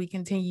even as we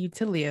continue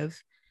to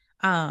live,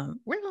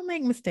 we're gonna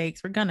make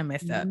mistakes. We're gonna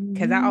mess up.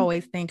 Because I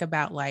always think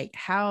about like,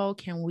 how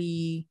can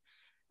we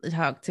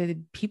talk to the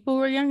people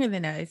who are younger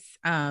than us,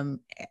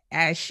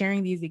 as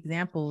sharing these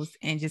examples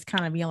and just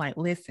kind of being like,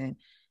 listen,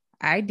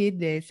 I did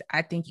this.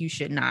 I think you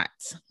should not.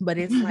 But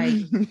it's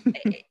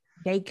like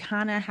they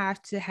kind of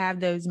have to have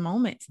those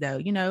moments though,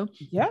 you know?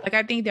 Yeah. Like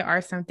I think there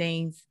are some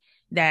things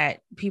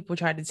that people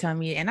tried to tell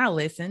me and I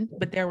listened,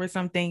 but there were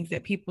some things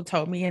that people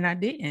told me and I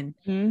didn't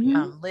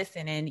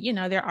listen. And, you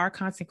know, there are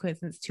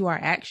consequences to our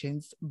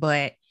actions,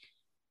 but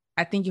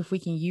I think if we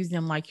can use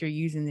them like you're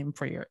using them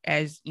for your,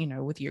 as you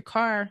know, with your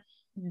car,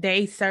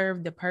 they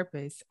serve the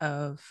purpose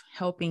of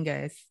helping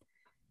us,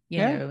 you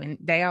know, and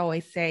they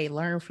always say,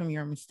 learn from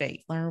your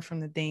mistakes, learn from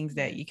the things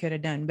that you could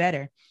have done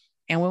better.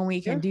 And when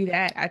we can do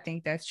that, I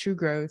think that's true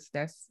growth.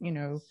 That's, you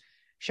know,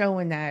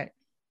 showing that.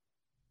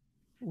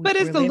 But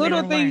it's the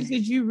little things that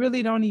you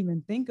really don't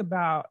even think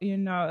about, you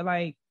know,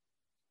 like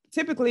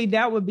typically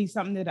that would be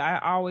something that I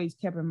always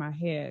kept in my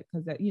head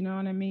because, you know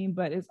what I mean?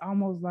 But it's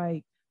almost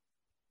like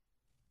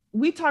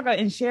we talk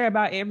and share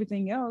about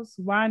everything else.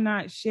 Why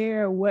not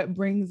share what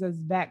brings us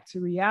back to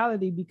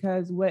reality?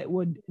 Because what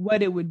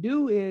it would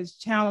do is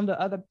challenge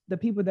the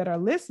people that are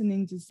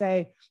listening to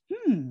say,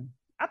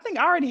 I think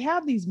I already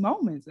have these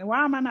moments. And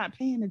why am I not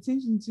paying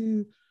attention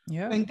to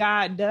when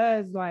God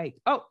does like,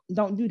 oh,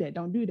 don't do that.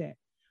 Don't do that.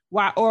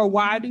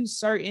 Why do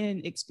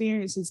certain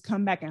experiences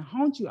come back and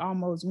haunt you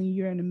almost when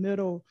you're in the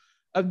middle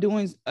of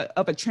doing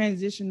a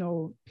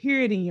transitional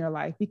period in your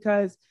life?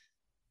 Because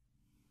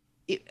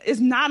it's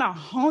not a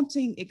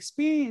haunting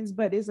experience,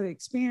 but it's an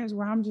experience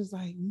where I'm just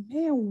like,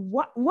 man,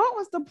 what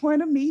was the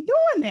point of me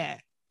doing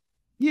that?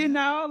 You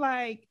know,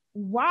 like,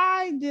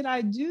 why did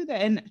I do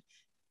that?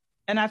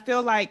 And I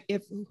feel like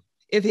if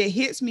it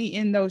hits me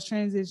in those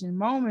transition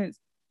moments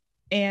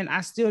and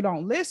I still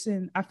don't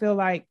listen, I feel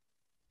like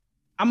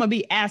I'm gonna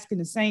be asking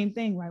the same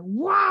thing, like,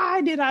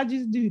 why did I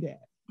just do that?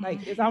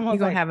 Like, it's almost you're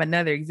gonna like, have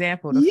another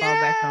example to fall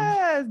back on.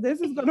 Yes,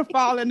 this is gonna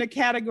fall in the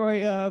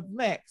category of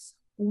Lex.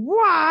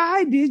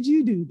 Why did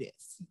you do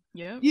this?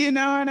 Yeah, you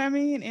know what I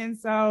mean. And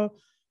so,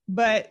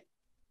 but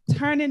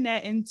turning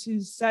that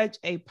into such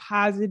a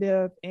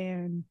positive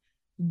and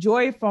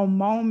joyful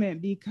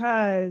moment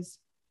because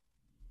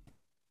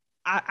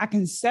I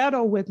can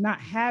settle with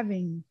not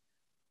having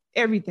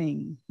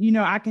everything. You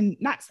know, I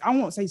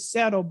won't say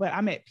settle, but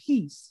I'm at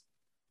peace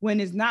when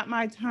it's not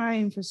my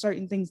time for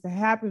certain things to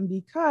happen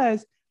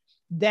because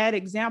that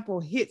example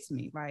hits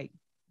me like,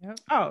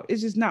 oh,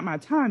 it's just not my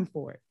time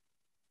for it.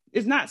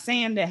 It's not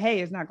saying that,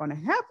 hey, it's not going to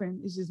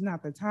happen. It's just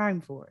not the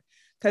time for it.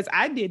 Because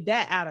I did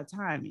that out of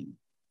timing.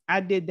 I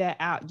did that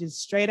out just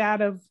straight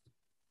out of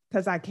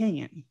because I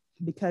can,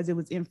 because it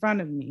was in front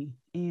of me.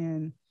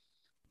 And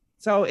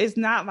so it's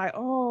not like,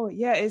 oh,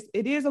 yeah,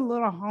 it is a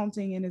little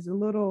haunting and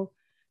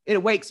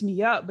it wakes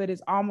me up, but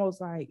it's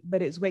almost like,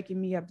 but it's waking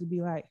me up to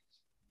be like,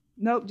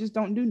 nope, just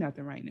don't do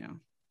nothing right now.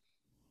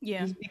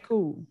 Yeah. Just be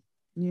cool.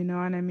 You know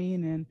what I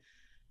mean? And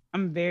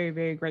I'm very,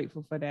 very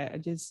grateful for that. I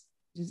just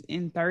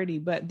in 30,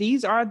 but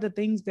these are the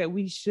things that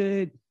we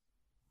should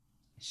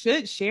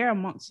share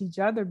amongst each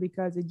other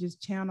because it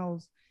just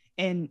channels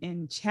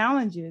and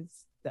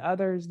challenges the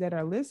others that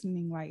are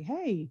listening. Like,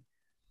 hey,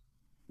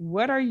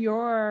 what are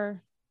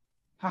your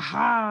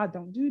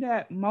don't do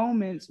that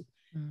moments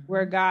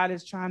where God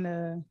is trying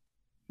to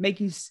make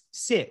you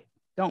sit,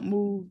 don't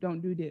move, don't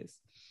do this.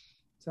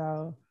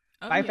 So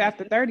life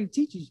after 30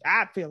 teaches,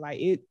 I feel like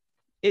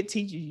it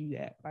teaches you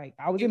that. Like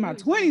I was in my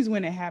 20s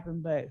when it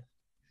happened, but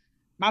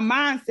my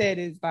mindset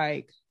is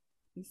like,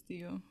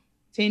 still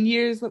 10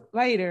 years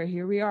later,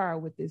 here we are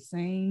with this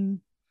same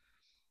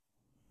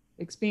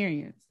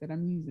experience that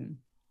I'm using.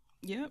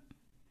 Yep.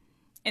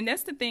 And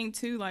that's the thing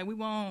too, like we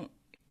want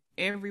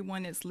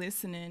everyone that's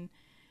listening,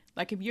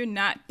 like if you're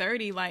not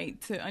 30,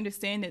 like to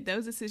understand that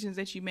those decisions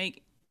that you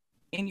make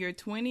in your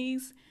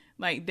 20s,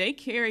 like they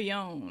carry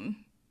on.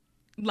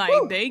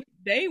 Like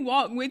they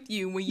walk with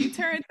you. When you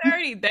turn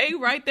 30, they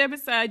right there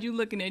beside you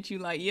looking at you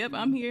like, yep,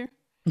 I'm here.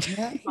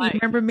 Yeah. Like,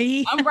 remember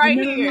me? I'm right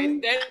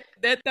here.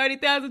 That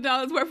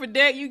 $30,000 worth of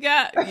debt you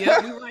got.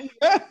 Yep, we right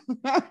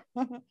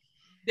here.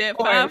 That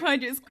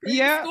 500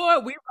 score,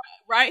 we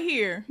right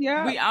here.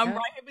 Yeah. I'm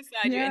right here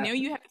beside you. And then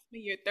you have to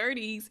spend your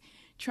 30s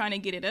trying to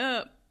get it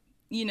up,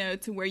 you know,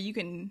 to where you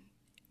can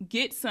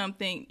get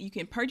something, you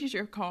can purchase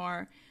your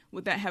car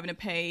without having to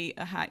pay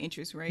a high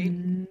interest rate.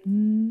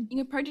 Mm-hmm. You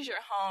can purchase your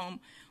home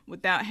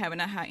without having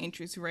a high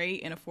interest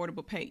rate and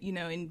affordable pay, you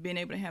know, and being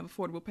able to have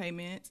affordable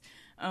payments.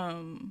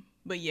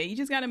 But yeah, you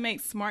just got to make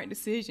smart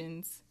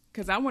decisions.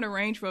 Because I want a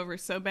Range Rover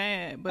so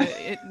bad, but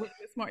it was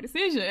a smart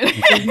decision.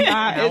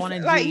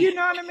 It's like, you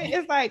know what I mean?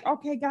 It's like,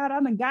 okay, God, I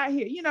done got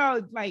here. You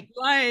know, like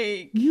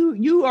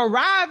you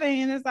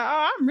arriving, and it's like,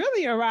 oh, I'm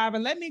really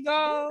arriving. Let me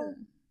go. Yeah.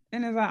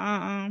 And it's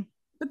like,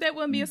 But that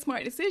wouldn't be a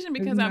smart decision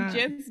because I've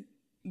just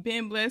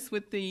been blessed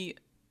with the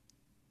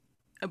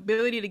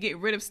ability to get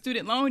rid of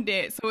student loan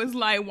debt. So it's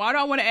like, why do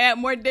I want to add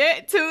more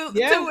debt to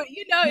it?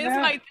 You know, it's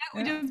like that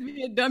would just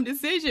be a dumb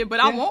decision. But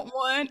I want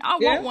one. I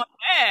want one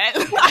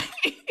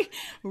bad.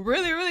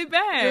 really, really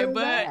bad. Really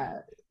but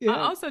bad. Yeah. I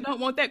also don't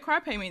want that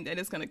car payment that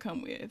it's going to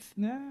come with.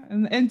 Yeah.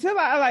 And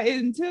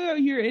until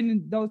you're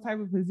in those type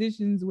of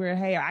positions where,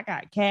 hey, I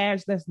got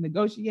cash, let's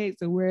negotiate,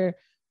 so where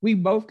we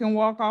both can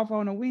walk off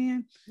on a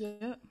win.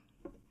 Yeah.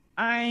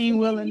 I ain't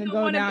willing to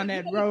go down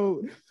that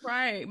road.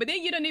 Right. But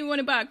then you don't even want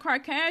to buy a car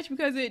cash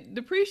because it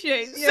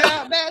depreciates. Yeah,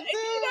 that too.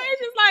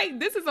 It's just like,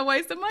 this is a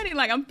waste of money.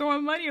 Like, I'm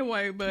throwing money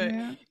away. But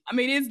yeah. I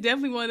mean, it's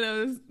definitely one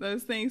of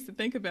those things to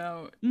think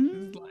about.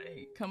 Mm-hmm. It's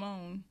like, come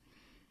on.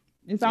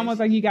 It's almost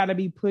like you got to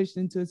be pushed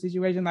into a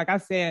situation. Like I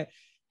said,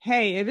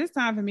 hey, if it's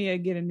time for me to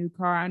get a new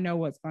car, I know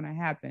what's going to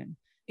happen.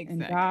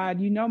 Exactly. And God,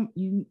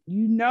 you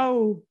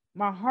know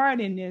my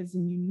heart in this,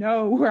 and you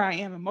know where I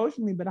am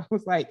emotionally. But I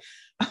was like,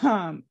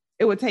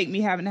 it would take me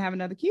having to have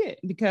another kid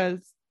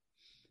because,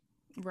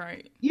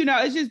 right,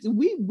 it's just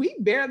we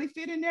barely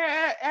fit in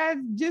there as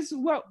just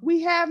what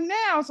we have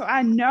now. So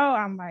I know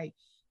I'm like,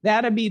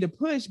 that'll be the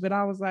push. But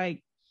I was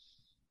like,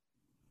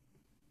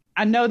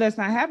 I know that's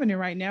not happening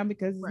right now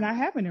because it's not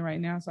happening right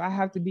now. So I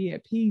have to be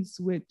at peace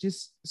with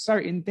just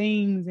certain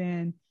things.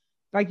 And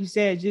like you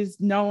said, just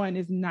knowing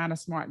it's not a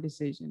smart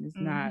decision. It's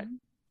not,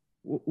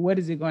 what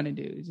is it going to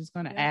do? It's just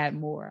going to add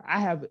more. I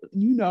have,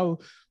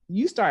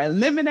 you start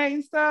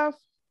eliminating stuff.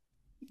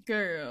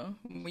 Girl.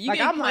 Like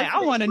I'm like,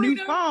 I want a new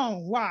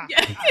phone. Why?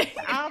 Yeah.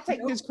 I'll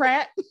take this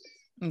crap.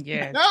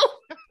 Yeah. No.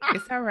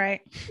 It's all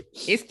right.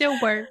 It still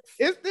works.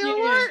 It still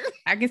works.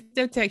 I can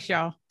still text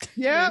y'all.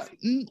 Yep.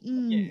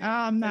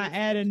 I'm not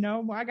adding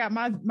no more. I got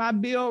my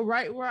bill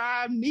right where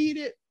I need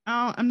it.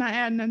 I'm not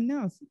adding nothing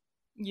else.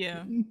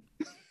 Yeah.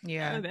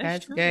 Yeah.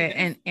 That's true.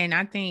 Good. And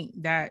I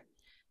think that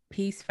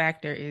peace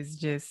factor is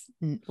just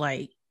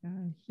like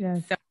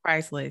so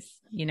priceless,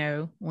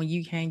 when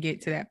you can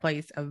get to that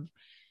place of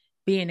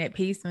being at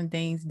peace when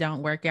things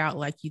don't work out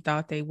like you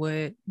thought they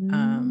would.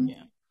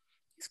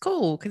 It's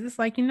cool because it's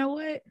like, you know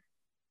what?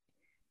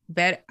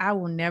 But I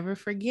will never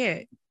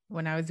forget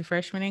when I was a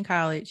freshman in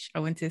college, I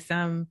went to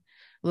some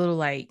little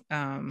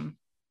young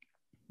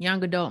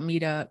adult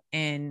meetup,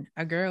 and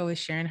a girl was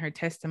sharing her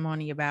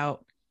testimony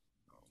about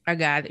a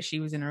guy that she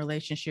was in a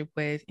relationship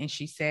with. And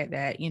she said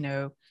that,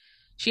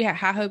 she had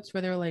high hopes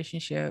for the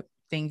relationship.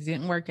 Things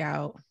didn't work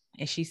out.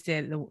 And she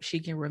said that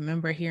she can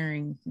remember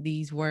hearing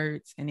these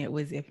words, and it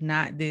was, if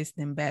not this,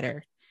 then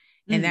better.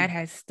 And that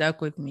has stuck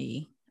with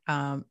me,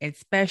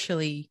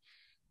 especially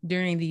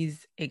during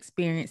these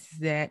experiences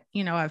that,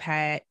 I've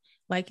had.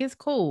 Like, it's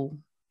cool.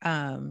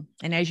 And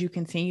as you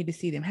continue to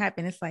see them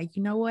happen, it's like,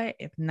 you know what?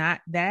 If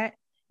not that,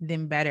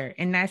 then better.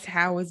 And that's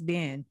how it's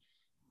been.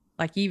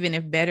 Like, even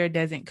if better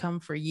doesn't come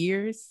for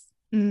years,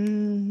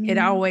 it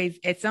always,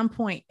 at some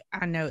point,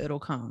 I know it'll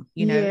come,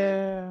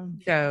 Yeah.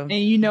 So, and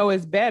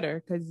it's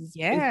better because it's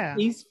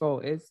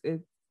peaceful. It's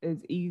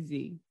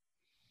easy.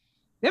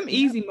 Them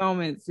easy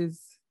moments is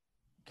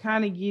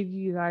kind of give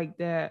you like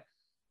that.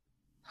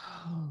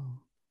 Oh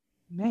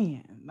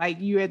man, like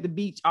you're at the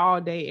beach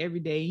all day, every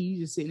day. You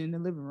just sitting in the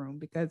living room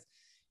because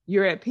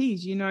you're at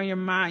peace. Your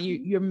mind,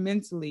 you're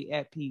mentally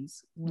at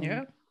peace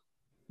when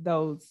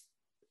those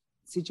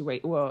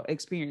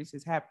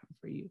experiences happen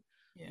for you.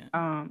 Yeah.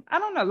 I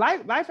don't know.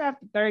 Life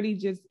after 30,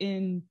 just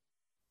in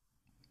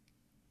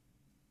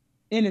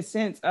a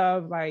sense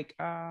of like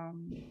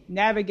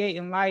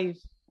navigating life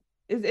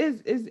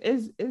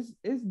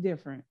is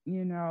different.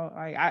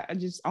 Like I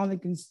just only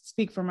can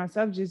speak for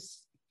myself.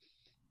 Just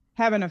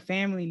having a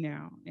family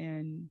now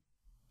and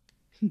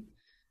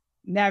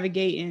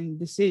navigating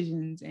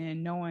decisions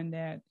and knowing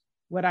that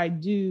what I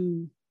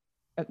do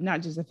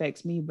not just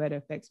affects me, but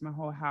affects my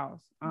whole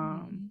house.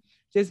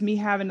 Just me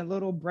having a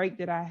little break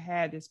that I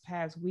had this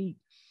past week,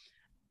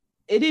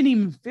 it didn't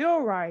even feel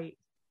right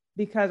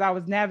because I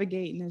was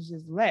navigating as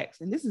just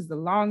Lex. And this is the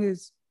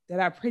longest that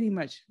I pretty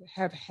much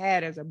have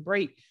had as a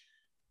break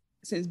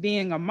since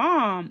being a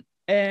mom.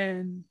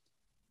 And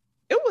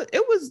I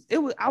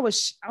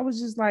was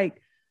just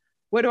like,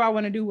 what do I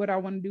want to do? What do I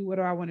want to do? What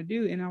do I want to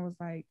do? And I was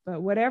like,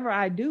 but whatever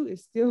I do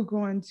is still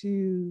going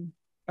to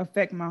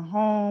affect my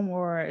home,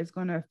 or it's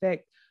going to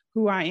affect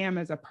who I am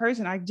as a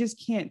person. I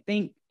just can't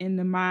think in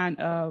the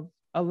mind of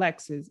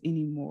Alexis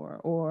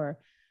anymore, or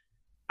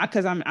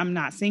because I'm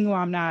not single.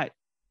 I'm not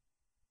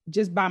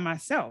just by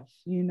myself.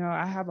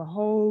 I have a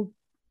whole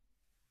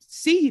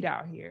seed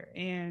out here.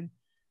 And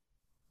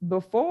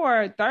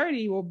before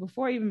 30, or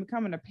before even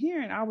becoming a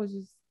parent, I was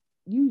just,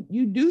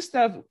 you do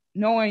stuff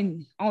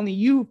knowing only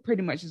you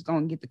pretty much is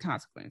going to get the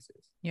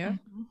consequences. Yeah.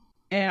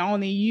 And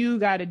only you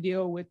got to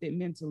deal with it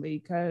mentally,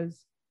 because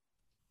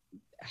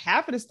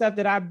half of the stuff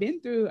that I've been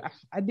through,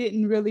 I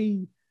didn't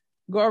really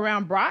go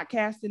around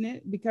broadcasting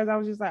it because I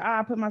was just like,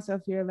 I put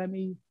myself here. Let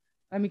me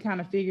kind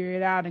of figure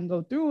it out and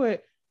go through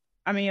it.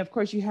 I mean, of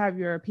course you have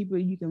your people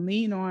you can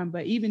lean on,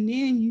 but even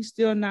then you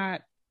still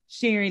not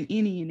sharing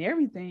any and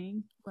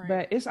everything. Right.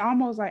 But it's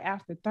almost like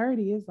after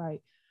 30, it's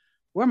like,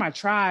 where my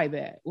tribe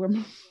at?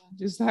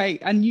 Just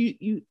like, and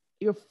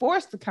you're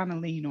forced to kind of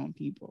lean on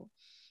people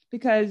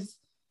because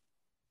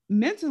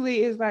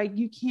mentally it's like,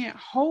 you can't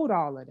hold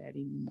all of that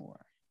anymore.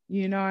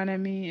 You know what I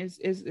mean?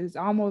 It's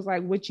almost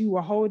like what you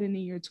were holding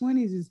in your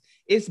 20s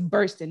it's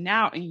bursting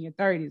out in your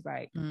 30s.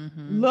 Like,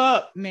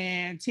 look,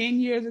 man, 10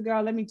 years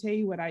ago, let me tell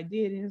you what I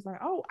did. And it's like,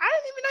 oh, I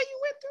didn't even know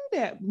you went through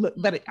that. Look,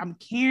 but I'm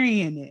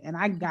carrying it and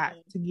I got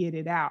to get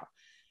it out.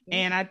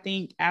 And I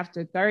think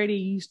after 30,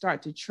 you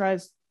start to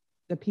trust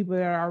the people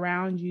that are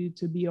around you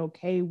to be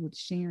okay with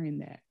sharing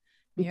that,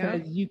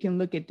 because you can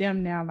look at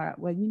them now like,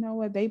 well, you know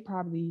what? They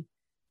probably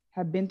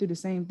have been through the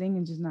same thing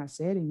and just not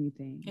said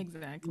anything.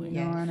 Exactly.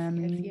 You know what I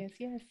mean?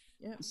 Yes.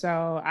 Yep.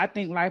 So I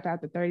think life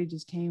after 30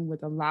 just came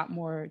with a lot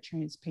more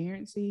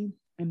transparency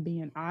and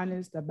being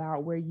honest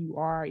about where you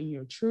are in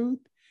your truth,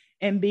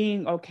 and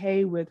being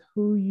okay with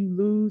who you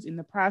lose in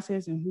the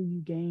process and who you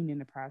gain in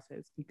the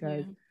process,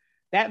 because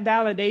that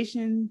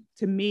validation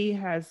to me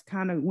has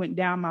kind of went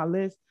down my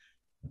list.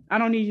 I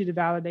don't need you to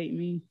validate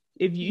me.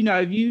 If you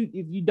know, if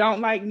you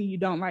don't like me, you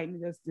don't like me.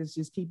 Let's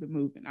just keep it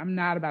moving. I'm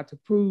not about to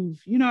prove,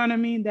 you know what I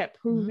mean? That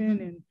proving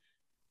and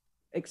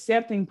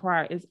accepting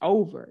part is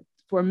over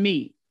for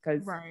me.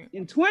 Because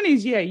in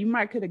 20s, you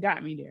might could have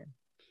got me there.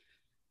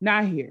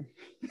 Not here.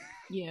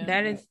 Yeah.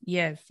 That is,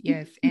 yes.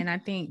 And I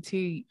think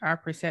too, our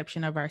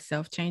perception of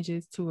ourselves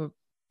changes to a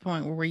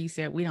point where you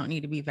said we don't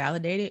need to be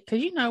validated.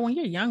 Because you know, when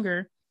you're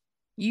younger,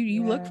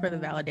 you look for the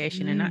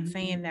validation, and not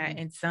saying that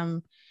in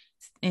some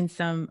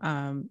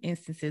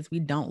instances we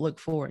don't look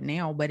for it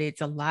now, but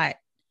it's a lot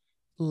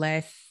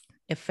less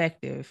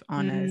effective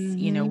on us.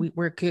 You know,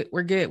 we're good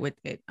with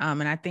it.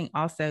 And I think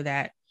also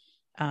that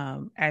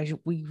as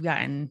we've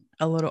gotten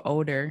a little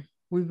older,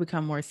 we've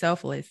become more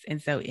selfless,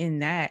 and so in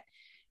that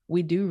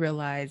we do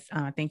realize,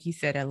 I think you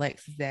said,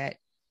 Alexis, that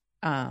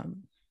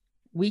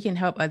we can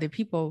help other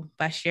people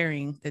by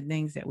sharing the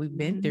things that we've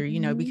been through, you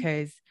know,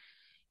 because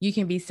you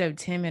can be so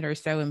timid or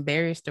so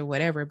embarrassed or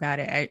whatever about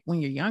it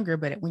when you're younger,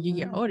 but when you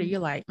get older,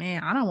 you're like,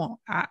 man,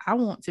 I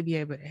want to be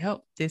able to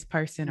help this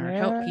person or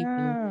help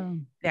people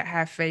that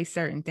have faced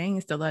certain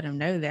things, to let them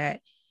know that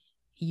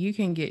you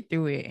can get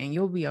through it and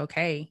you'll be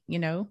okay. You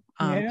know,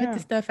 put the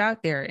stuff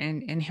out there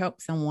and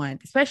help someone,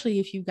 especially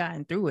if you've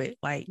gotten through it,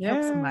 like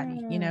help somebody,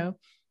 you know?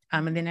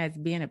 And then as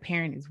being a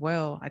parent as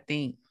well, I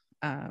think,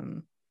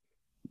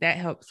 that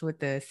helps with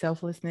the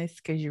selflessness,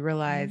 because you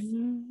realize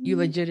you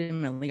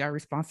legitimately are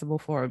responsible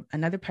for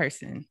another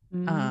person.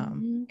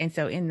 And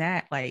so in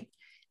that, like,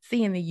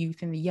 seeing the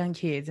youth and the young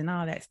kids and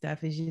all that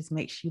stuff, it just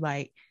makes you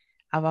like,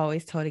 I've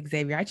always told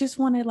Xavier, I just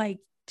want to like,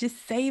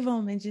 just save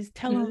them and just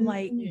tell them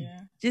like,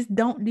 just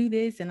don't do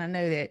this. And I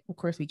know that of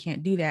course we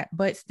can't do that,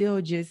 but still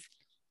just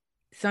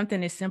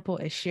something as simple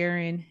as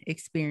sharing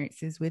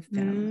experiences with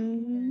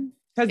them.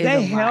 Because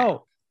they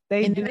help.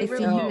 They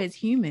see you as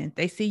human.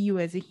 They see you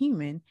as a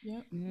human,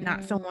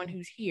 not someone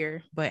who's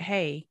here. But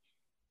hey,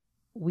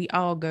 we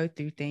all go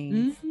through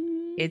things.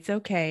 It's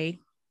okay.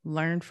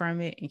 Learn from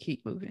it and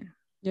keep moving.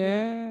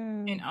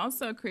 Yeah. And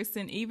also,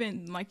 Kristen,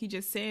 even like you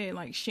just said,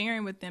 like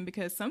sharing with them,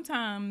 because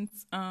sometimes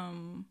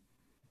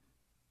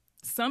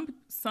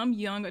some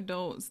young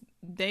adults,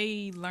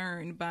 they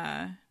learn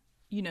by,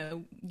 you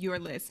know, your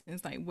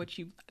lessons, like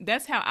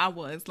that's how I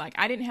was. Like,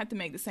 I didn't have to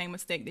make the same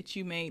mistake that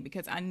you made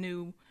because I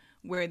knew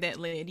where that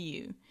led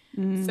you.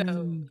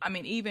 So, I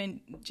mean,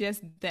 even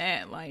just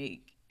that, like,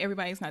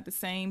 everybody's not the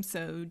same.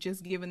 So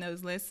just giving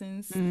those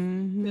lessons,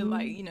 feel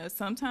like, you know,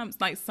 sometimes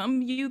like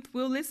some youth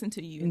will listen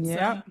to you and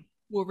some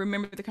will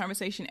remember the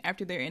conversation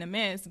after they're in a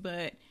mess,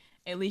 but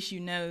at least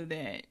you know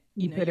that,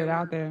 you know, put it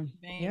out there.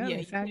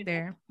 It's out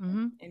there.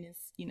 And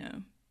it's, you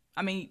know,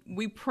 I mean,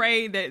 we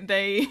pray that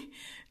they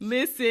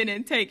listen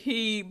and take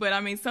heed, but I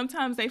mean,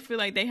 sometimes they feel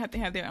like they have to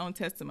have their own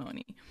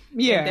testimony.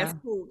 Yeah. That's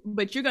cool.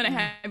 But you're going to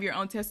have your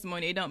own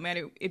testimony. It don't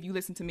matter if you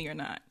listen to me or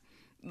not.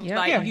 You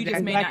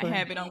just may not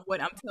have it on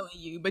what I'm telling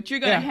you, but you're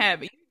going to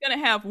have it. You're going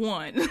to have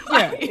one.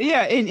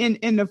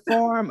 In the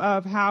form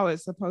of how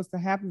it's supposed to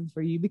happen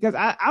for you, because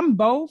I'm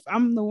both.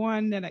 I'm the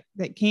one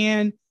that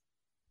can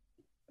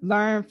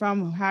learn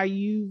from how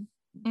you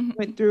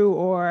went through,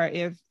 or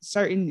if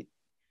certain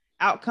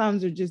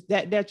outcomes are just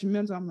that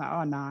detrimental, I'm like,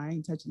 oh no, I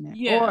ain't touching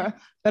that.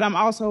 But I'm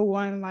also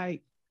one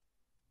like,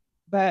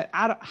 but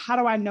how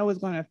do I know it's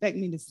going to affect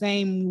me the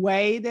same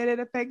way that it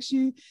affects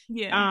you?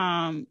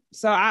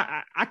 So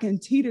I can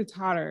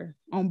teeter-totter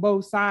on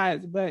both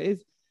sides, but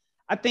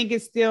I think I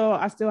still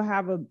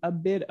have a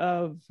bit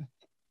of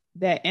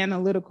that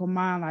analytical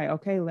mind, like,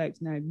 okay,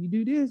 Lex, now if you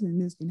do this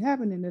and this can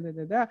happen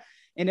and da.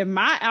 And if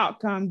my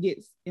outcome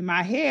gets in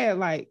my head,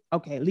 like,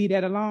 okay, leave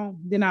that alone,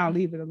 then I'll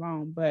leave it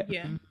alone. But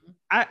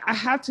I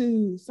have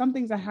to, some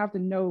things I have to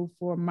know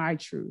for my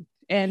truth.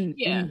 And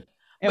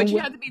but you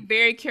have to be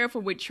very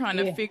careful with trying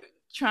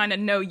to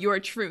know your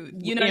truth.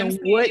 You know what I'm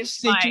saying? Which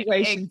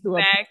situation to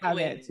apply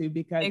that to,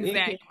 because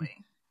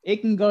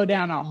it can go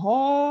down a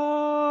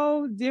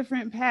whole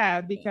different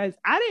path, because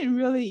I didn't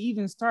really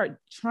even start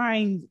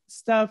trying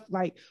stuff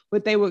like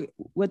what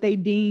they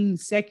deem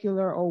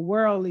secular or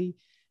worldly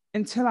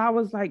until I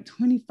was like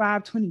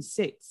 25,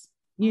 26.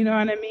 You know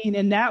what I mean?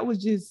 And that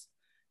was just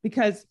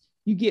because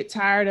you get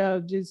tired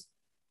of just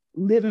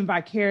living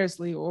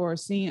vicariously or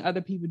seeing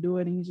other people do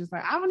it, and you're just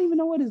like, I don't even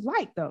know what it's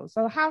like though.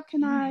 So how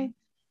can I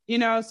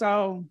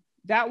So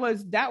that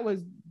was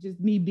just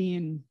me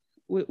being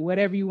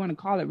whatever you want to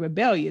call it,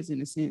 rebellious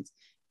in a sense.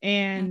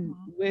 And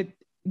with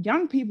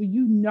young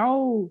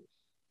people,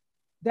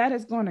 that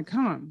is going to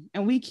come.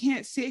 And we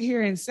can't sit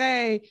here and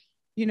say,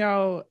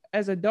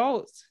 as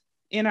adults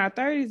in our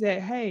 30s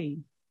that, hey,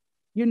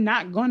 you're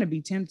not going to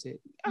be tempted.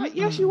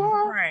 Yes, you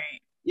are. Right.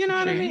 You know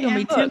what I mean? You're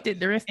going to be tempted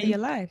the rest of your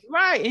life.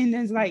 Right. And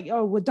it's like,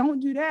 oh, well, don't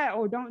do that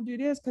or don't do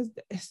this, because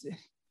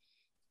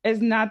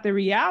it's not the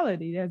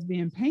reality that's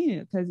being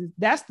painted, because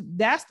that's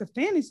the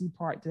fantasy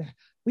part.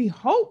 We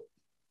hope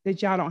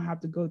that y'all don't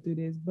have to go through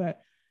this, but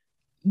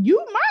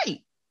you might.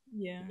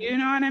 Yeah. You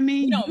know what I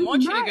mean? We don't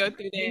want you to go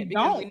through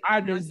that.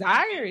 Our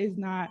desire is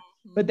not.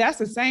 But that's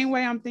the same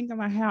way I'm thinking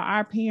about how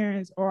our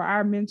parents or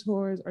our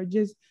mentors or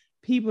just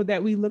people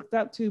that we looked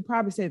up to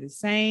probably said the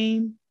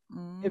same,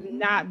 if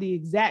not the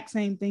exact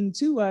same thing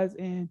to us.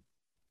 And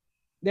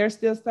there's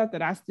still stuff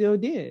that I still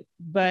did,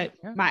 but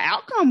my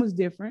outcome was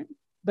different.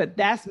 But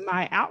that's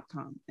my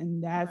outcome.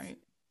 And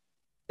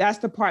that's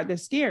the part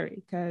that's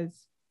scary, because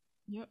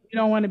you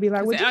don't want to be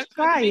like, well, just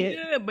try it.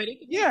 Good, but it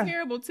can be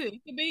terrible too.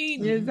 It can be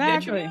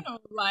detrimental.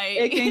 Like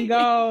it can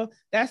go.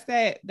 That's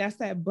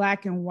that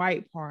black and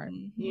white part.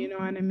 You know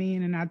what I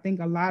mean? And I think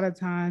a lot of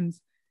times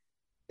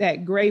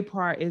that gray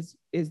part is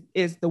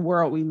the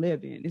world we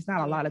live in. It's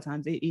not a lot of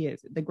times, it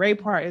is. The gray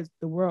part is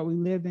the world we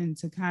live in,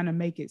 to kind of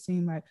make it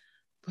seem like,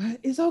 but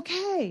it's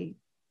okay,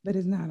 but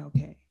it's not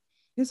okay.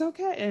 It's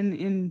okay,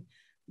 and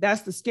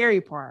that's the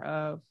scary part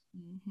of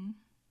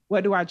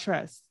what do I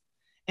trust.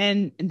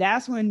 And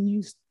that's when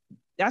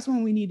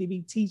we need to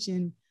be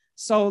teaching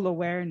soul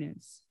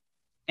awareness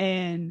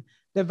and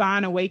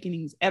divine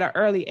awakenings at an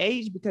early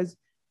age, because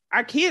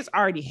our kids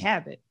already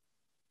have it,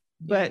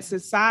 but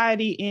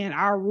society and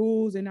our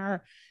rules and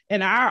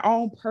our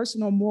own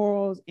personal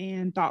morals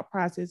and thought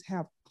process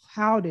have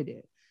clouded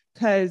it.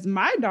 Because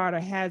my daughter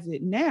has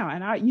it now,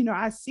 and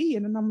I see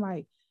it, and I'm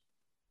like,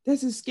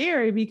 this is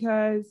scary,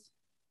 because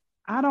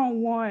I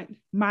don't want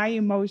my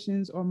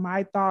emotions or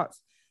my thoughts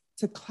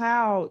to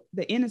cloud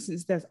the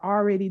innocence that's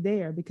already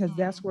there, because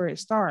that's where it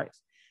starts.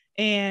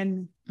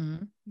 And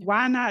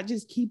why not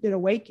just keep it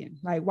awakened?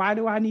 Like, why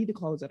do I need to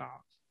close it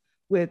off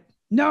with,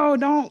 no,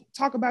 don't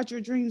talk about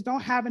your dreams,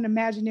 don't have an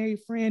imaginary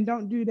friend,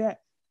 don't do that?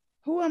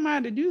 Who am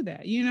I to do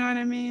that? You know what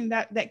I mean?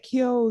 That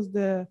kills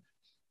the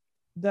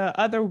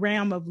other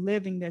realm of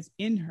living that's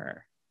in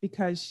her,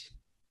 because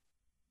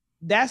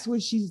that's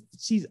what she's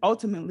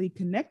ultimately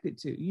connected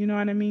to. You know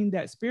what I mean?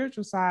 That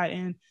spiritual side.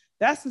 And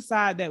that's the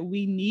side that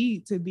we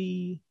need to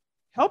be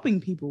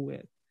helping people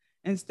with,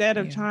 instead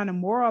of trying to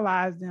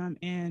moralize them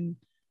and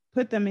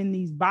put them in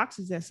these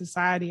boxes that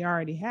society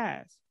already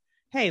has.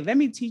 Hey, let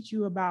me teach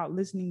you about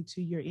listening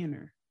to your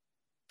inner.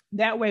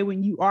 That way,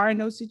 when you are in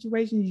those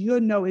situations,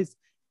 you'll know it's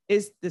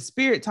the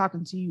spirit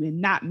talking to you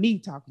and not me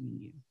talking to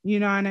you. You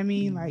know what I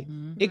mean? Like,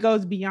 it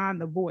goes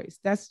beyond the voice.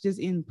 That's just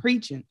in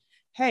preaching.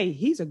 Hey,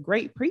 he's a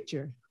great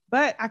preacher,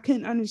 but I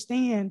couldn't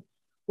understand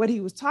what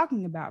he was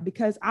talking about,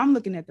 because I'm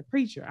looking at the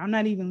preacher. I'm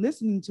not even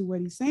listening to what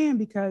he's saying,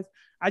 because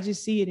I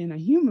just see it in a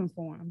human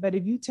form. But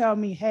if you tell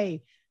me,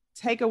 hey,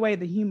 take away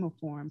the human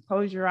form,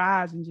 close your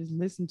eyes and just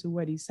listen to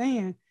what he's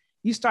saying,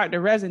 you start to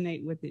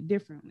resonate with it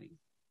differently.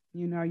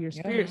 Your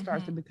spirit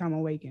starts to become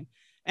awakened.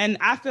 And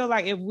I feel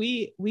like if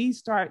we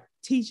start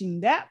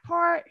teaching that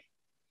part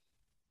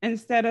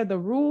instead of the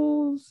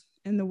rules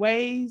and the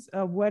ways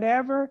of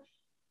whatever,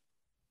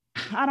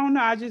 I don't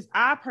know.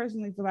 I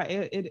personally feel like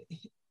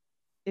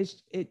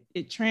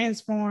it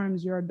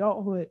transforms your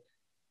adulthood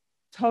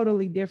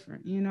totally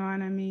different. You know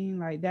what I mean?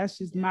 Like, that's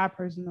just my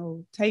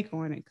personal take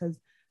on it, because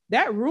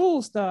that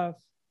rule stuff,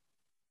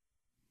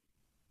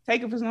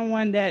 take it for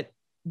someone that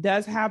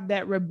does have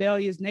that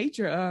rebellious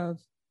nature of,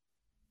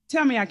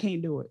 tell me I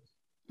can't do it.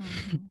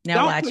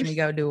 Now watch me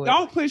go do it.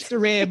 Don't push the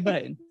red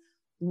button.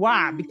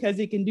 Why? Because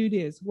it can do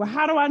this. Well,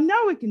 how do I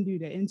know it can do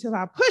that until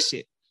I push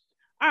it?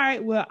 All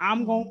right, well,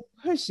 I'm going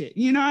to push it.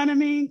 You know what I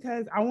mean?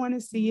 Because I want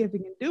to see if it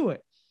can do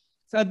it.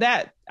 So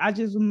that I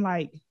just am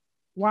like,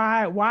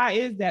 why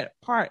is that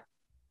part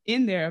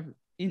in there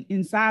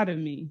inside of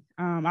me?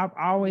 I've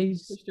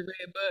always push the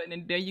red button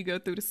and there you go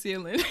through the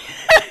ceiling.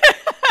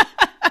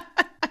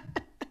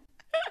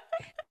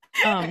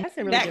 That's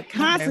a really that good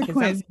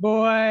consequence,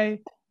 boy.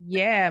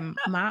 Yeah,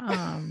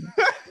 my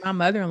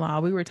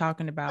mother-in-law, we were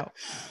talking about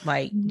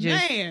like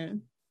just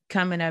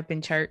coming up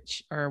in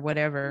church or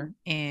whatever,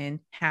 and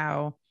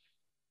how,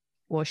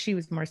 well, she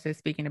was more so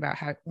speaking about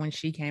how when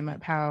she came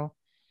up, how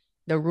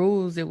the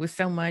rules, it was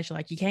so much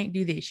like, you can't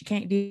do this, you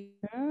can't do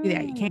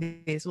that, you can't do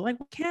this. Well, like,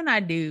 what can I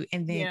do?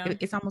 And then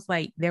it's almost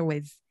like there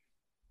was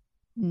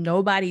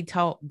nobody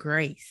taught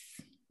grace.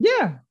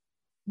 Yeah,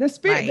 the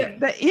spirit, like,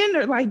 the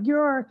inner, like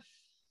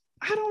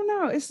I don't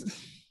know.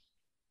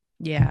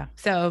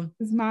 So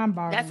it's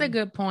mind-boggling. That's a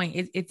good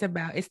point. It's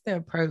the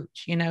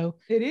approach,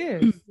 It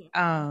is.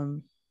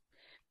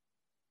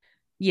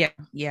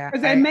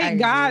 Because they make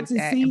God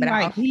to seem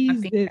like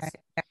he's this.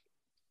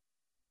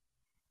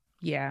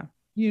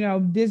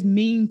 This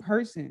mean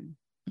person,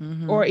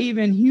 or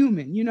even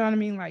human. You know what I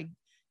mean? Like,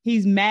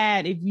 he's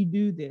mad if you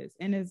do this.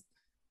 And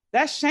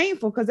that's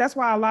shameful, because that's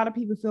why a lot of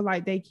people feel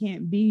like they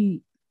can't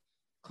be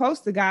close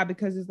to God,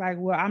 because it's like,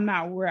 well, I'm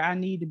not where I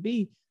need to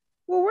be.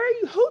 Well, where are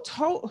you? Who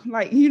told,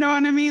 like, you know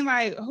what I mean?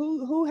 Like,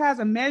 who has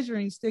a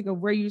measuring stick of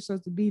where you're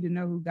supposed to be to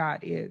know who God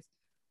is?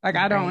 Like,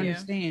 I don't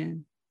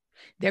understand.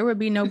 There would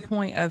be no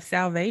point of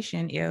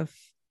salvation if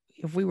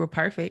we were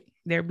perfect.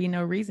 There'd be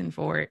no reason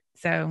for it.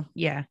 So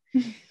yeah,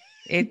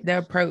 the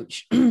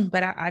approach.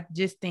 But I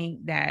just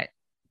think that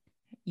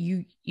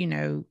you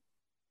know,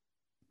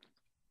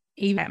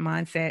 even that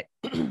mindset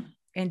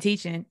and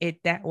teaching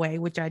it that way,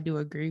 which I do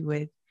agree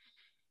with,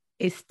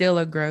 is still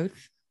a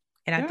growth.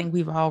 And I think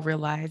we've all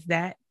realized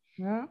that.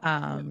 Yeah.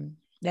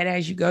 That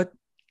as you go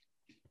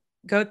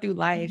through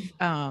life,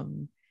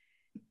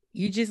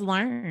 you just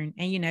learn,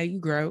 and you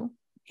grow,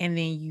 and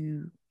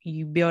then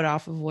you build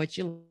off of what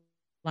you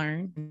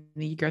learn, and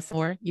then you grow some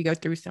more, you go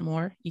through some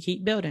more, you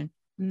keep building.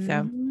 So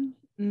I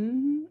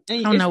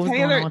don't know what's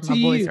going on with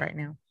my voice right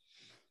now.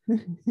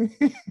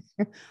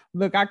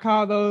 Look, I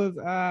call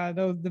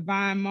those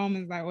divine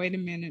moments like, wait a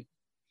minute.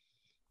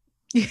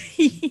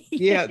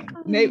 Yeah.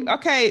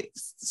 Okay,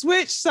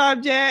 switch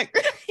subject.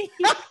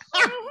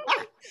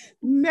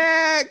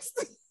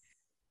 Next.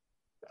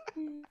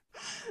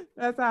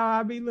 That's how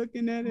I be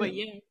looking at it. But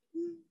yeah,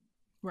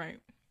 right.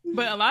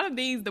 But a lot of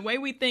these, the way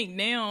we think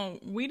now,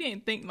 we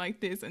didn't think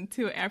like this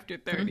until after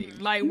 30.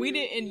 Like, we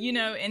didn't,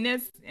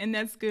 and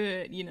that's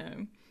good,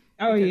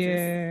 Oh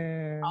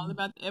yeah. It's all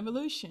about the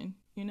evolution,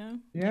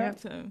 Yeah.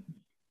 So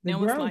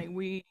now it's like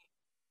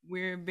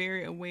we're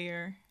very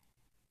aware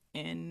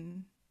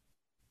and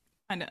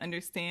kind of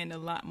understand a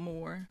lot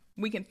more.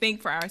 We can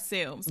think for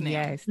ourselves now.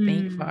 Yes,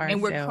 think for ourselves.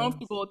 And we're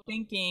comfortable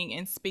thinking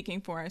and speaking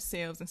for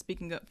ourselves and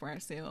speaking up for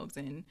ourselves,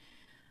 and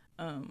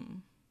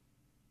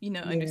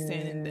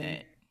understanding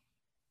that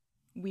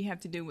we have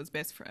to do what's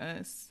best for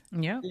us.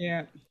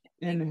 Yeah.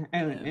 And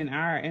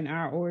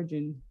our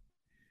origin.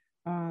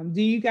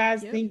 Do you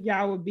guys think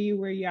y'all would be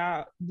where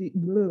y'all did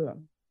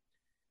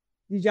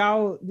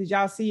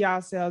y'all see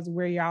yourselves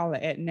where y'all are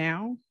at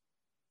now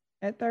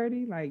at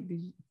 30? Like,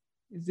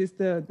 is this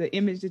the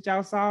image that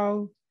y'all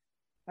saw?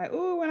 Like,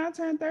 oh, when I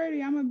turn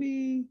 30, I'm gonna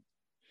be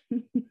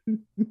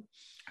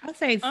I'll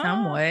say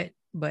somewhat,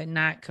 but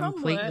not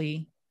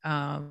completely.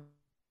 But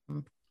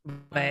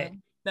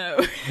no.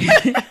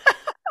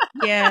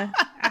 Yeah,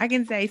 I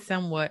can say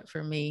somewhat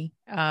for me.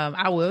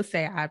 I will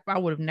say I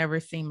would have never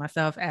seen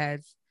myself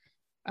as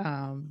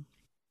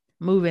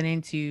moving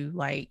into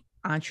like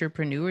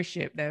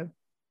entrepreneurship though.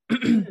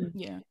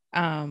 Yeah.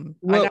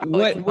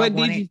 What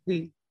did you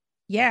see?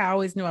 Yeah, I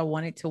always knew I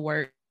wanted to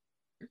work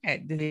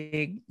at the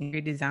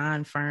big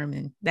design firm,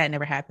 and that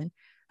never happened.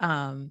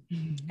 And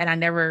I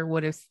never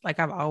would have, like,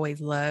 I've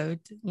always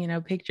loved,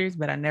 pictures,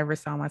 but I never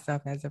saw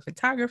myself as a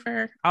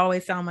photographer. I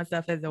always saw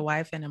myself as a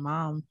wife and a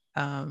mom.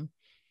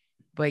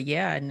 But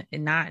yeah,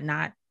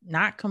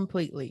 not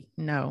completely.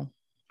 No.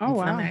 Oh,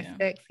 wow. Some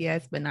aspects,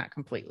 yes, but not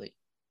completely.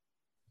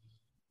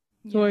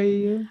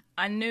 Yeah.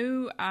 I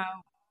knew I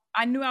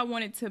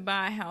wanted to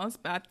buy a house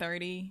by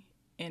 30,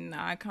 and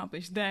I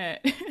accomplished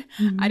that.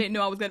 I didn't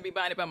know I was going to be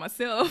buying it by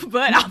myself,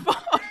 but I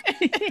bought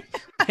it.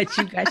 But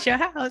you got your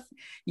house.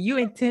 You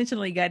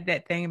intentionally got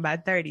that thing by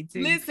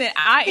 32. Listen,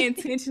 I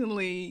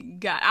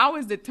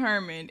was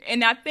determined.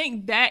 And I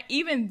think that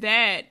even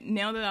that,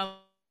 now that I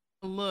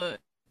look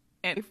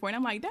at it before, and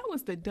I'm like, that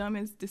was the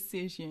dumbest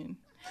decision.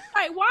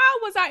 Like, why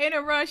was I in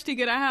a rush to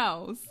get a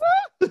house?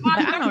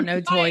 I don't know,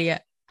 Toya.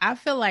 I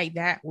feel like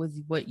that was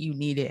what you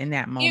needed in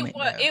that moment.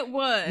 It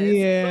was.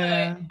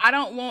 Yeah. But I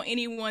don't want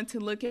anyone to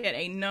look at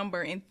a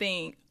number and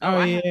think, you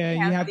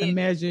have to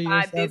measure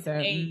yourself this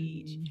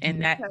age.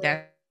 And that's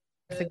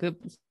a good,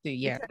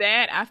 yeah.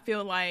 That I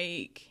feel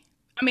like,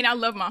 I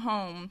love my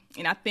home,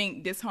 and I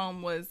think this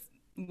home was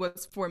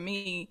for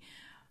me,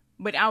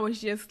 but I was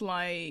just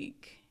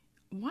like,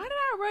 why did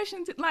I rush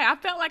into, like, I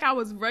felt like I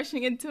was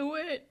rushing into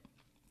it.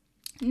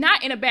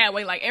 Not in a bad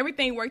way, like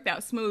everything worked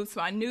out smooth, so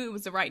I knew it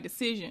was the right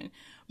decision.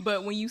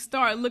 But when you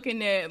start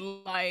looking at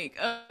like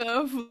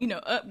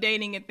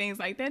updating and things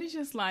like that, it's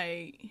just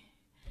like,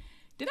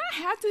 did I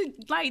have to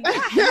buy a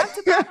house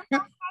by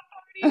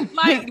 30?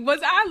 Like,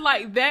 was I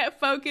like that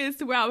focused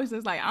to where I was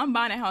just like, I'm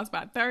buying a house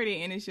by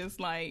 30? And it's just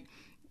like,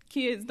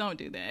 kids, don't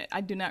do that.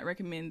 I do not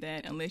recommend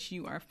that unless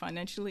you are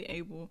financially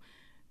able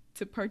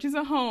to purchase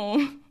a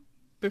home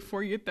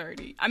before you're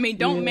 30.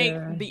 Don't make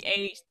the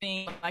age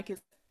thing like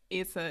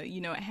it's a,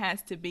 it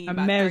has to be a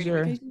by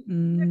measure. 30, because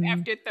you live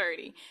after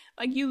 30.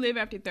 Like, you live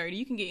after 30.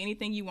 You can get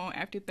anything you want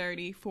after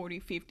 30, 40,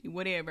 50,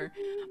 whatever.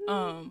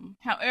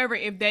 However,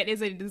 if that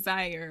is a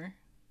desire,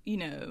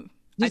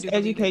 just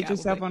educate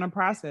yourself on the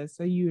process,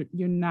 so you're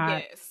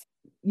not,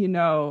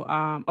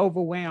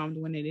 overwhelmed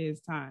when it is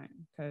time.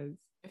 Because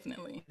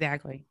definitely,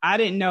 exactly, I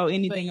didn't know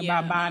anything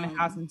about buying a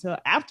house until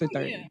after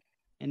 30,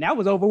 and that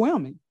was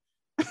overwhelming.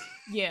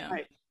 Yeah.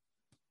 Like,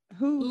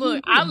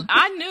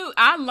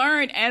 I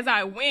learned as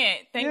I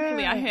went.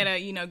 Thankfully, I had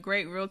a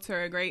great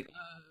realtor, a great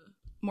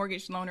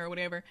mortgage loaner or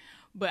whatever,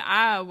 but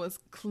I was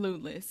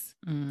clueless.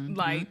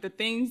 Like, the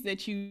things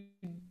that you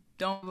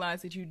don't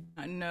realize that you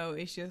don't know.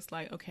 It's just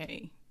like,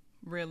 okay,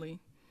 really.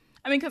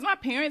 I mean, because my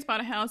parents bought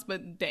a house,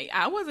 but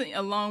I wasn't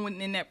alone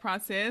in that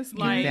process.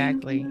 Like,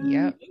 exactly.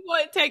 Yep. They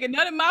wasn't taking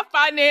none of my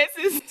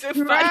finances to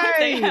finance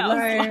their house.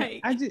 Right.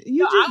 Like,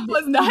 I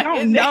was not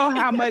don't know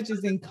how much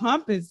is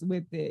encompassed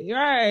with it,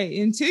 right?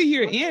 Until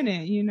you're in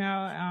it, you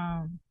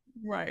know.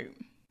 Right.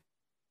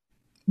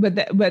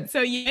 But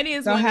so yeah, it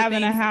is. So one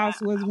having of a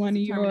house was one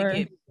of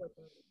your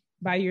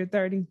by your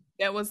 30.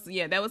 That was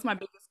my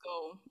biggest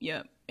goal.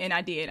 Yep, and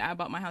I did. I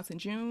bought my house in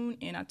June,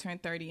 and I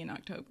turned 30 in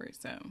October.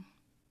 So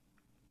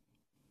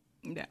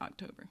that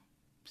October.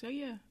 So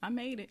yeah, I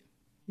made it.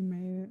 You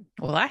made it.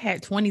 Well, I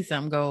had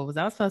 20-something goals.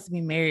 I was supposed to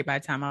be married by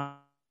the time I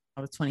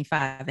was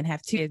 25 and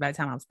have 2 kids by the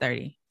time I was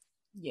 30.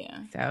 Yeah.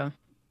 So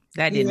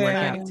that didn't work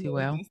out too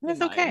well.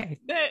 That's okay.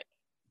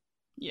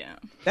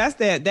 That's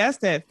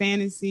that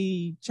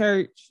fantasy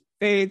church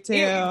fairy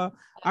tale.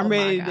 I'm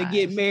ready to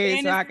get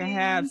married so I can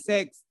have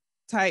sex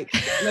type.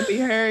 Let me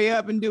hurry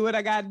up and do what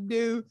I got to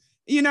do.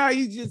 You know,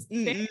 you just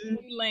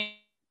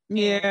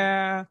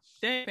yeah.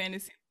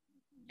 Fantasy.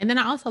 And then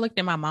I also looked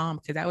at my mom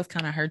because that was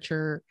kind of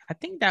her. I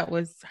think that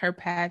was her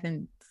path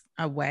and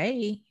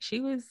away. She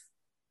was,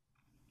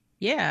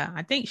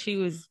 I think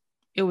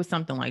it was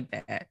something like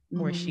that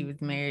where she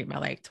was married by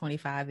like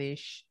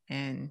 25-ish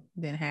and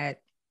then had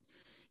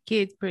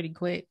kids pretty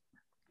quick.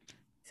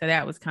 So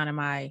that was kind of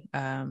my,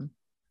 I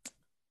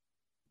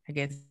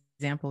guess,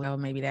 example of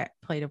maybe that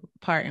played a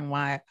part in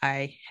why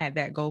I had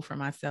that goal for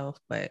myself.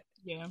 But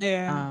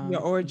your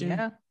origin.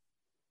 Yeah.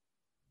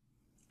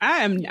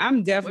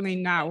 I'm definitely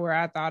not where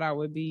I thought I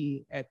would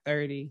be at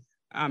 30.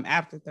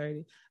 After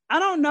 30, I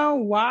don't know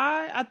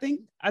why. I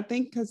think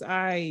because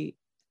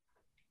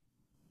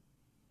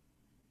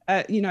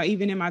you know,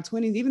 even in my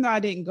 20s, even though I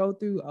didn't go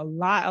through a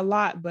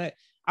lot, but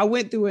I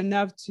went through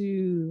enough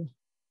to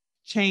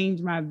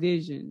change my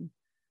vision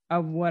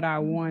of what I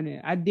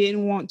wanted. I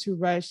didn't want to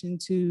rush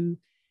into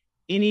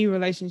any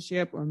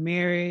relationship or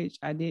marriage.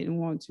 I didn't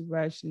want to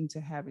rush into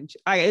having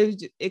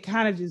it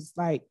kind of just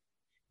like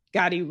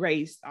got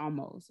erased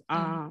almost.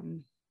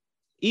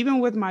 Even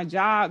with my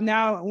job.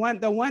 Now,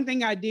 the one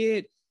thing I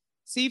did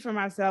see for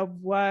myself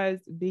was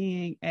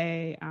being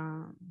a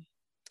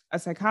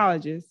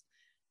psychologist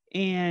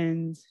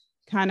and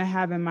kind of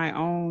having my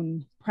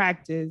own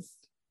practice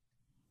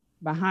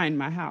behind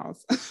my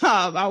house.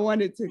 I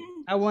wanted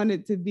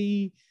to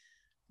be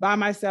by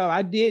myself.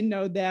 I did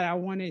know that I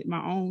wanted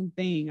my own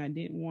thing. I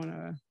didn't want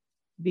to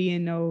be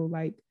in no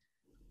like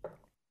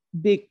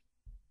big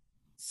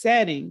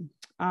setting.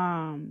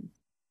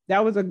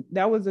 That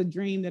was a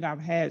dream that I've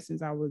had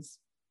since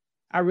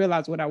I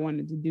realized what I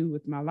wanted to do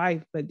with my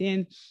life. But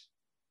then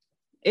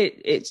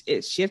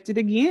it shifted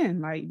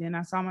again. Like then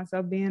I saw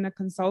myself being a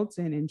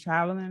consultant and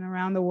traveling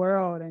around the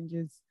world and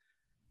just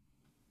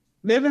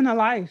living a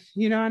life.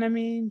 You know what I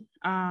mean?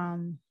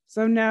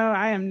 So no,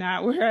 I am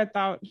not where I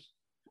thought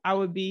I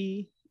would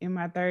be in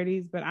my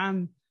 30s, but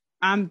I'm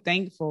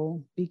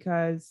thankful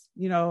because,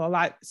 you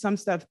know, some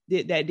stuff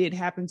that did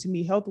happen to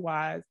me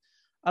health-wise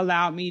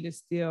allowed me to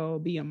still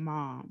be a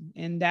mom.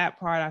 And that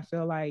part I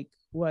feel like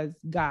was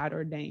God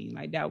ordained.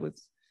 Like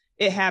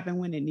it happened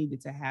when it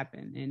needed to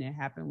happen. And it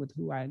happened with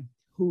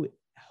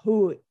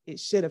who it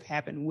should have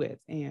happened with.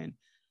 And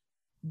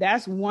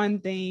that's one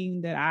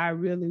thing that I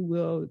really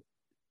will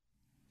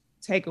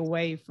take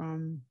away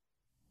from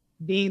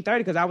being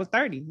 30, because I was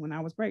 30 when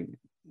I was pregnant.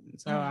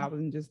 So I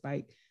wasn't just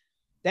like,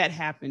 that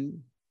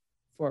happened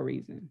for a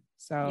reason.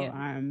 So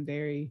I'm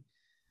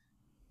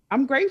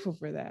grateful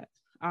for that.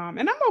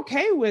 And I'm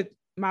okay with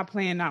my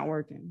plan not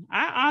working.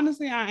 I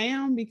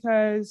am,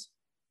 because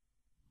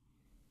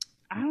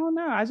I don't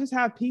know. I just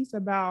have peace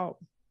about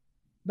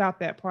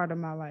that part of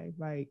my life.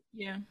 Like,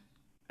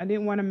 I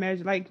didn't want to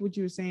measure, like what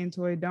you were saying,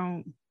 Toy, you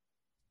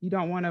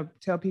don't want to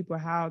tell people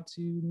how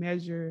to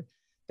measure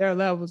their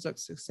levels of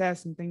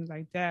success and things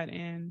like that.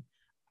 And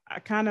I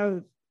kind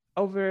of,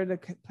 over the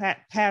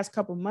past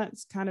couple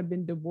months, kind of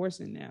been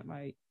divorcing that.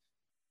 Like,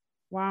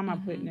 why am I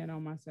putting that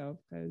on myself?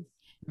 Because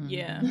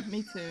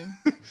me too.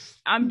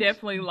 I'm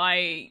definitely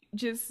like,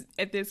 just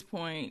at this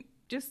point,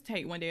 just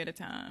take one day at a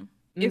time.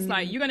 It's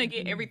like you're gonna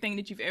get everything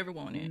that you've ever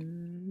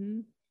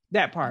wanted.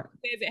 That part.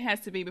 It has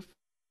to be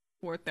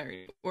before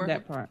 30. Or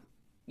that part.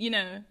 You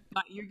know,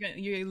 like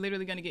you're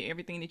literally gonna get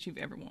everything that you've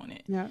ever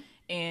wanted. Yeah.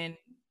 And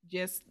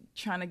just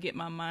trying to get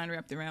my mind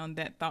wrapped around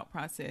that thought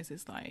process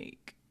is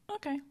like,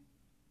 okay,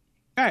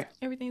 all right,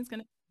 everything's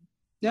gonna.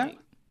 Yeah.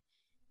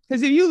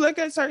 Because if you look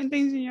at certain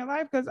things in your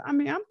life, because I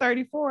mean, I'm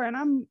 34 and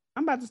I'm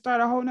about to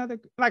start a whole nother,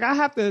 like I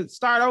have to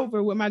start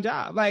over with my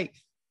job. Like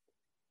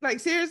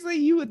seriously,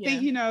 you would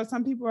think, you know,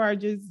 some people are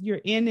just,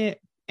 you're in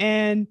it.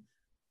 And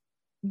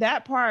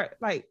that part,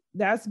 like,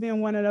 that's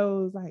been one of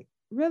those, like,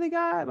 really,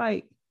 God?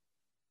 Like,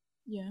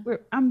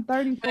 I'm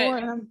 34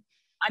 and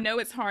I know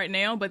it's hard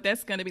now, but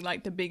that's going to be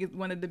like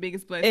one of the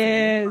biggest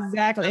blessings.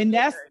 Exactly. And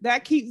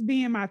that keeps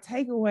being my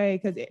takeaway.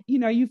 Because, you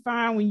know, you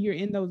find when you're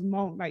in those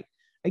moments, like,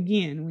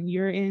 again, when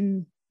you're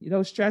in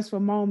those stressful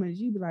moments,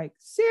 you be like,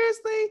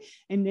 seriously?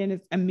 And then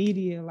it's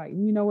immediate, like,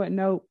 you know what?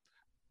 Nope.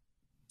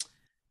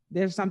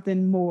 there's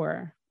something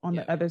more on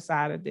Yeah. the other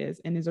side of this,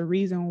 and there's a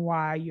reason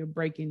why you're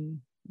breaking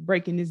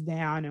this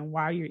down and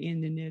why you're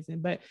ending this.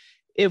 And but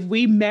if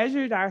we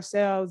measured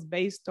ourselves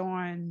based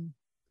on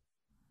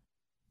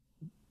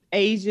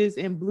ages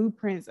and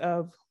blueprints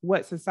of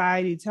what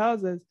society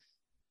tells us,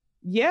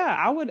 yeah,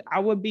 I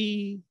would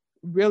be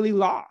really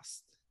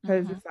lost,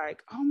 because it's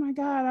like, oh my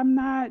God, I'm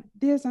not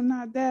this, I'm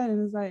not that.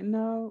 And it's like,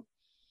 no.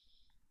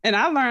 And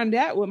I learned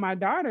that with my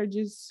daughter,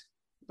 just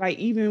like,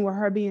 even with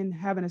her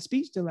having a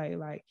speech delay,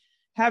 like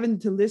having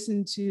to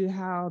listen to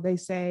how they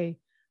say,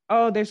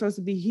 oh, they're supposed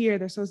to be here,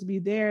 they're supposed to be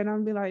there. And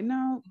I'll be like,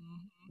 no,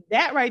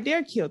 that right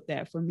there killed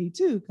that for me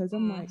too. Cause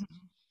I'm like,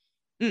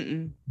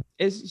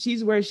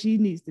 she's where she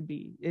needs to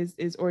be.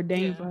 It's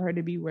ordained for her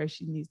to be where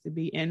she needs to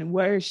be. And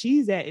where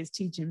she's at is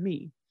teaching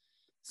me.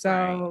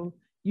 So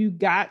you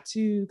got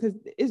to, because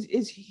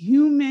it's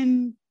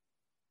human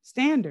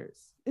standards.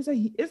 It's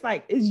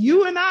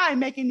you and I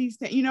making these,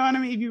 you know what I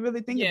mean? If you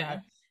really think about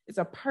it, it's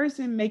a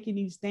person making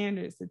these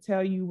standards to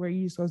tell you where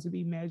you're supposed to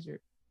be measured.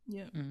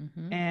 Yeah.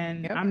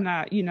 And I'm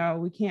not,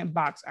 we can't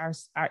box our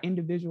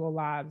individual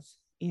lives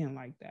in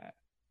like that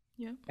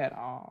at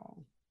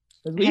all.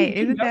 Hey,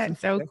 isn't that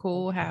so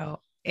cool how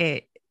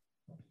it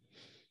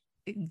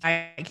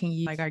can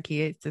use like our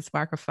kids to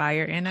spark a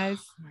fire in us?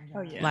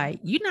 Oh yeah. Like,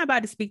 you're not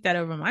about to speak that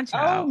over my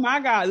child. Oh my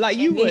God. Like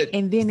you would.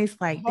 And then it's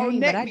like, dang,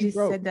 but I just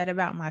said that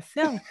about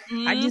myself.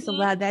 I just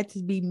allowed that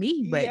to be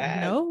me. But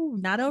no,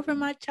 not over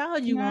my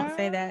child. You won't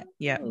say that.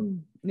 Yeah.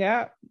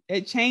 Yeah.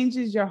 It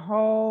changes your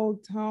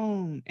whole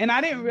tone. And I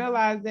didn't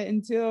realize that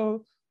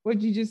until what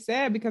you just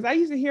said, because I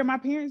used to hear my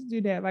parents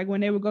do that. Like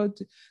when they would go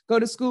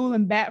to school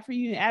and bat for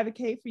you and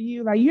advocate for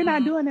you. Like, you're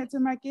not doing that to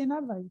my kid. And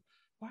I'm like,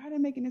 why are they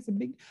making this a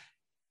big?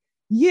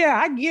 Yeah,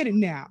 I get it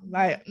now.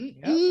 Like, it's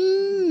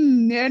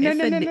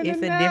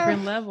a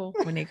different level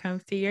when it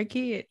comes to your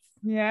kids.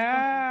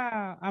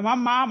 Yeah. My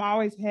mom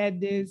always had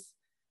this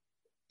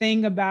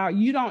thing about,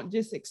 you don't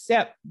just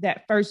accept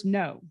that first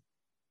no.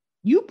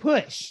 You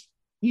push.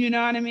 You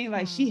know what I mean?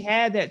 Like, she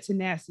had that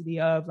tenacity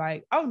of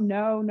like, oh,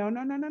 no.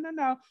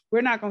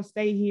 We're not going to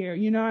stay here.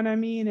 You know what I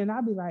mean? And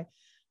I'll be like,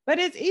 but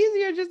it's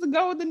easier just to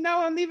go with the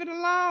no and leave it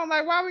alone.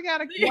 Like, why we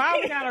gotta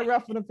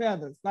ruffle the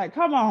feathers? Like,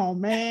 come on,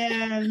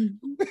 man.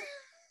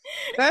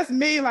 That's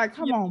me. Like,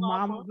 come on,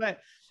 mama. But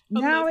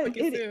now it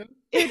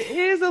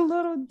is a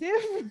little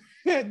different.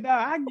 No,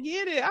 I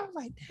get it. I was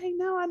like, dang,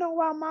 now I know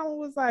why mama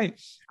was like,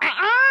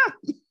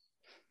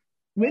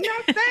 we're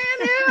not staying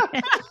here.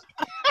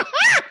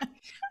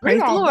 Praise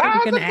the Lord.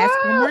 We're going to ask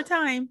one more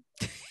time.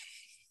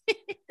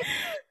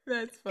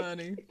 That's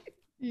funny.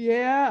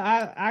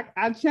 Yeah,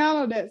 I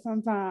channel that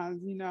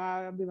sometimes.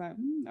 I'll be like,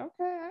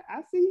 okay,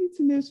 I see you,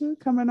 Tanisha,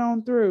 coming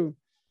on through.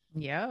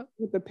 Yep.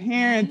 With the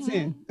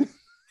parenting.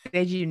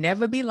 Said you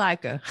never be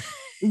like her.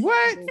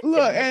 What?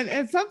 Look,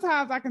 and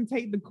sometimes I can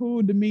take the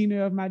cool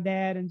demeanor of my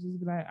dad and just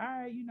be like, all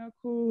right,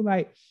 cool.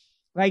 Like,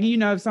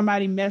 if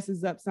somebody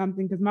messes up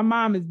something, because my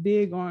mom is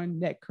big on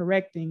that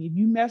correcting. If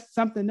you mess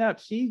something up,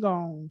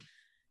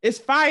 it's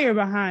fire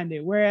behind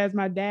it. Whereas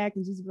my dad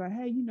can just be like,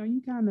 hey,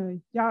 you kind of,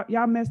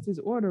 y'all messed this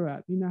order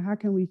up. How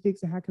can we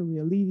fix it? How can we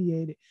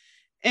alleviate it?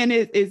 And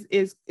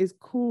it's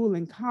cool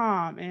and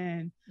calm.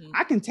 And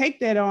I can take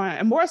that on.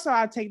 And more so,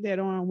 I take that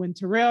on when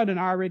Terrell done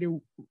already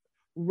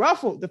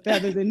ruffled the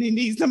feathers and he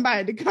needs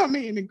somebody to come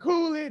in and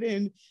cool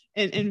it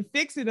and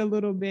fix it a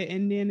little bit.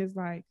 And then it's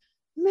like,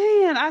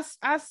 man, I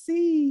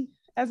see,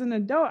 as an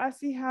adult, I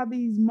see how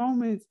these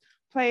moments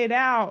played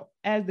out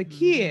as the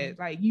kids.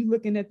 Like, you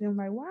looking at them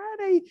like, why are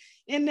they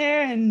in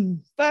there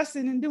and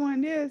fussing and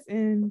doing this?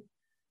 And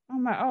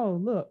I'm like, oh,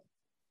 look,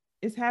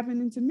 it's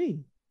happening to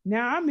me.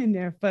 Now I'm in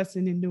there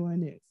fussing and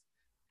doing this.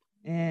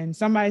 And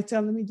somebody's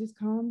telling me, just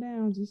calm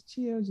down, just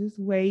chill, just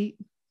wait.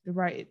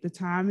 The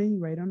timing,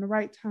 wait on the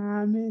right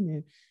timing,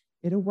 and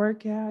it'll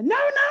work out. No,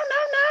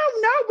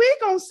 we're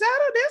gonna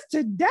settle this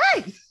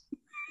today.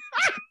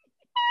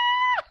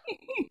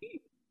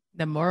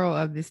 The moral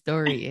of the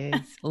story is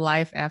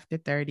life after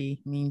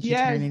 30 means you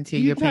turn into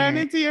your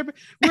parents. We're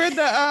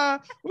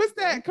the what's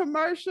that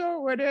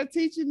commercial where they're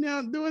teaching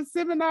them, doing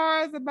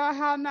seminars about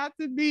how not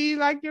to be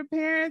like your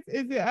parents?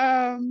 Is it is it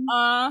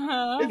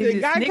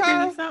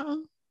Geico or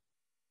something?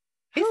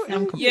 I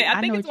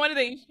think it's one of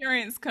the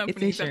insurance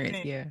companies. It's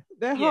insurance, yeah.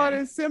 They're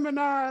holding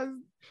seminars.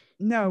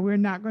 No, we're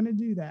not going to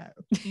do that.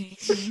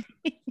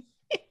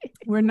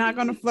 We're not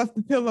going to fluff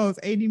the pillows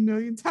 80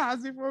 million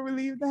times before we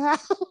leave the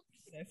house.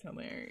 That's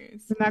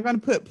hilarious. We're not going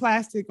to put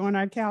plastic on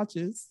our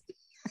couches.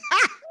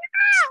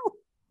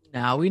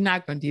 No, we're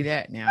not going to do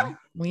that now.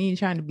 We ain't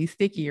trying to be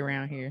sticky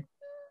around here.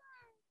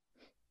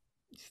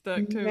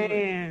 Stuck to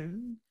it.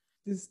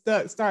 Just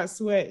stuck, start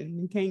sweating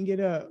and can't get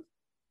up.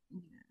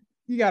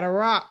 You got to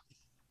rock.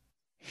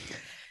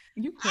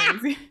 You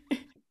crazy.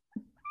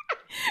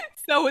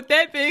 So with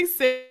that being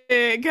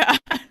said, guys,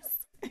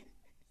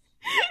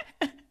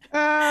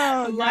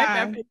 life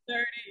after 30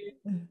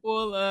 is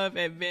full of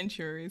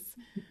adventures.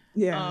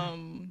 Yeah.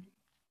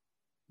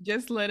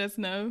 Just let us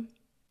know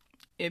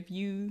if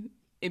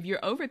you're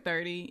over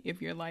 30,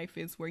 if your life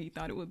is where you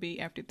thought it would be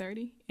after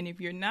 30. And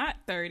if you're not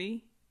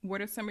 30,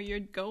 what are some of your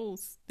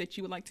goals that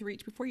you would like to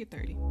reach before you're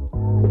 30?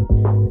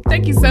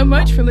 Thank you so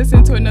much for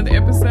listening to another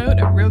episode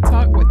of Real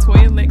Talk with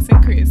Toya, Lex,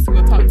 and Chris.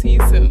 We'll talk to you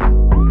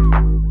soon.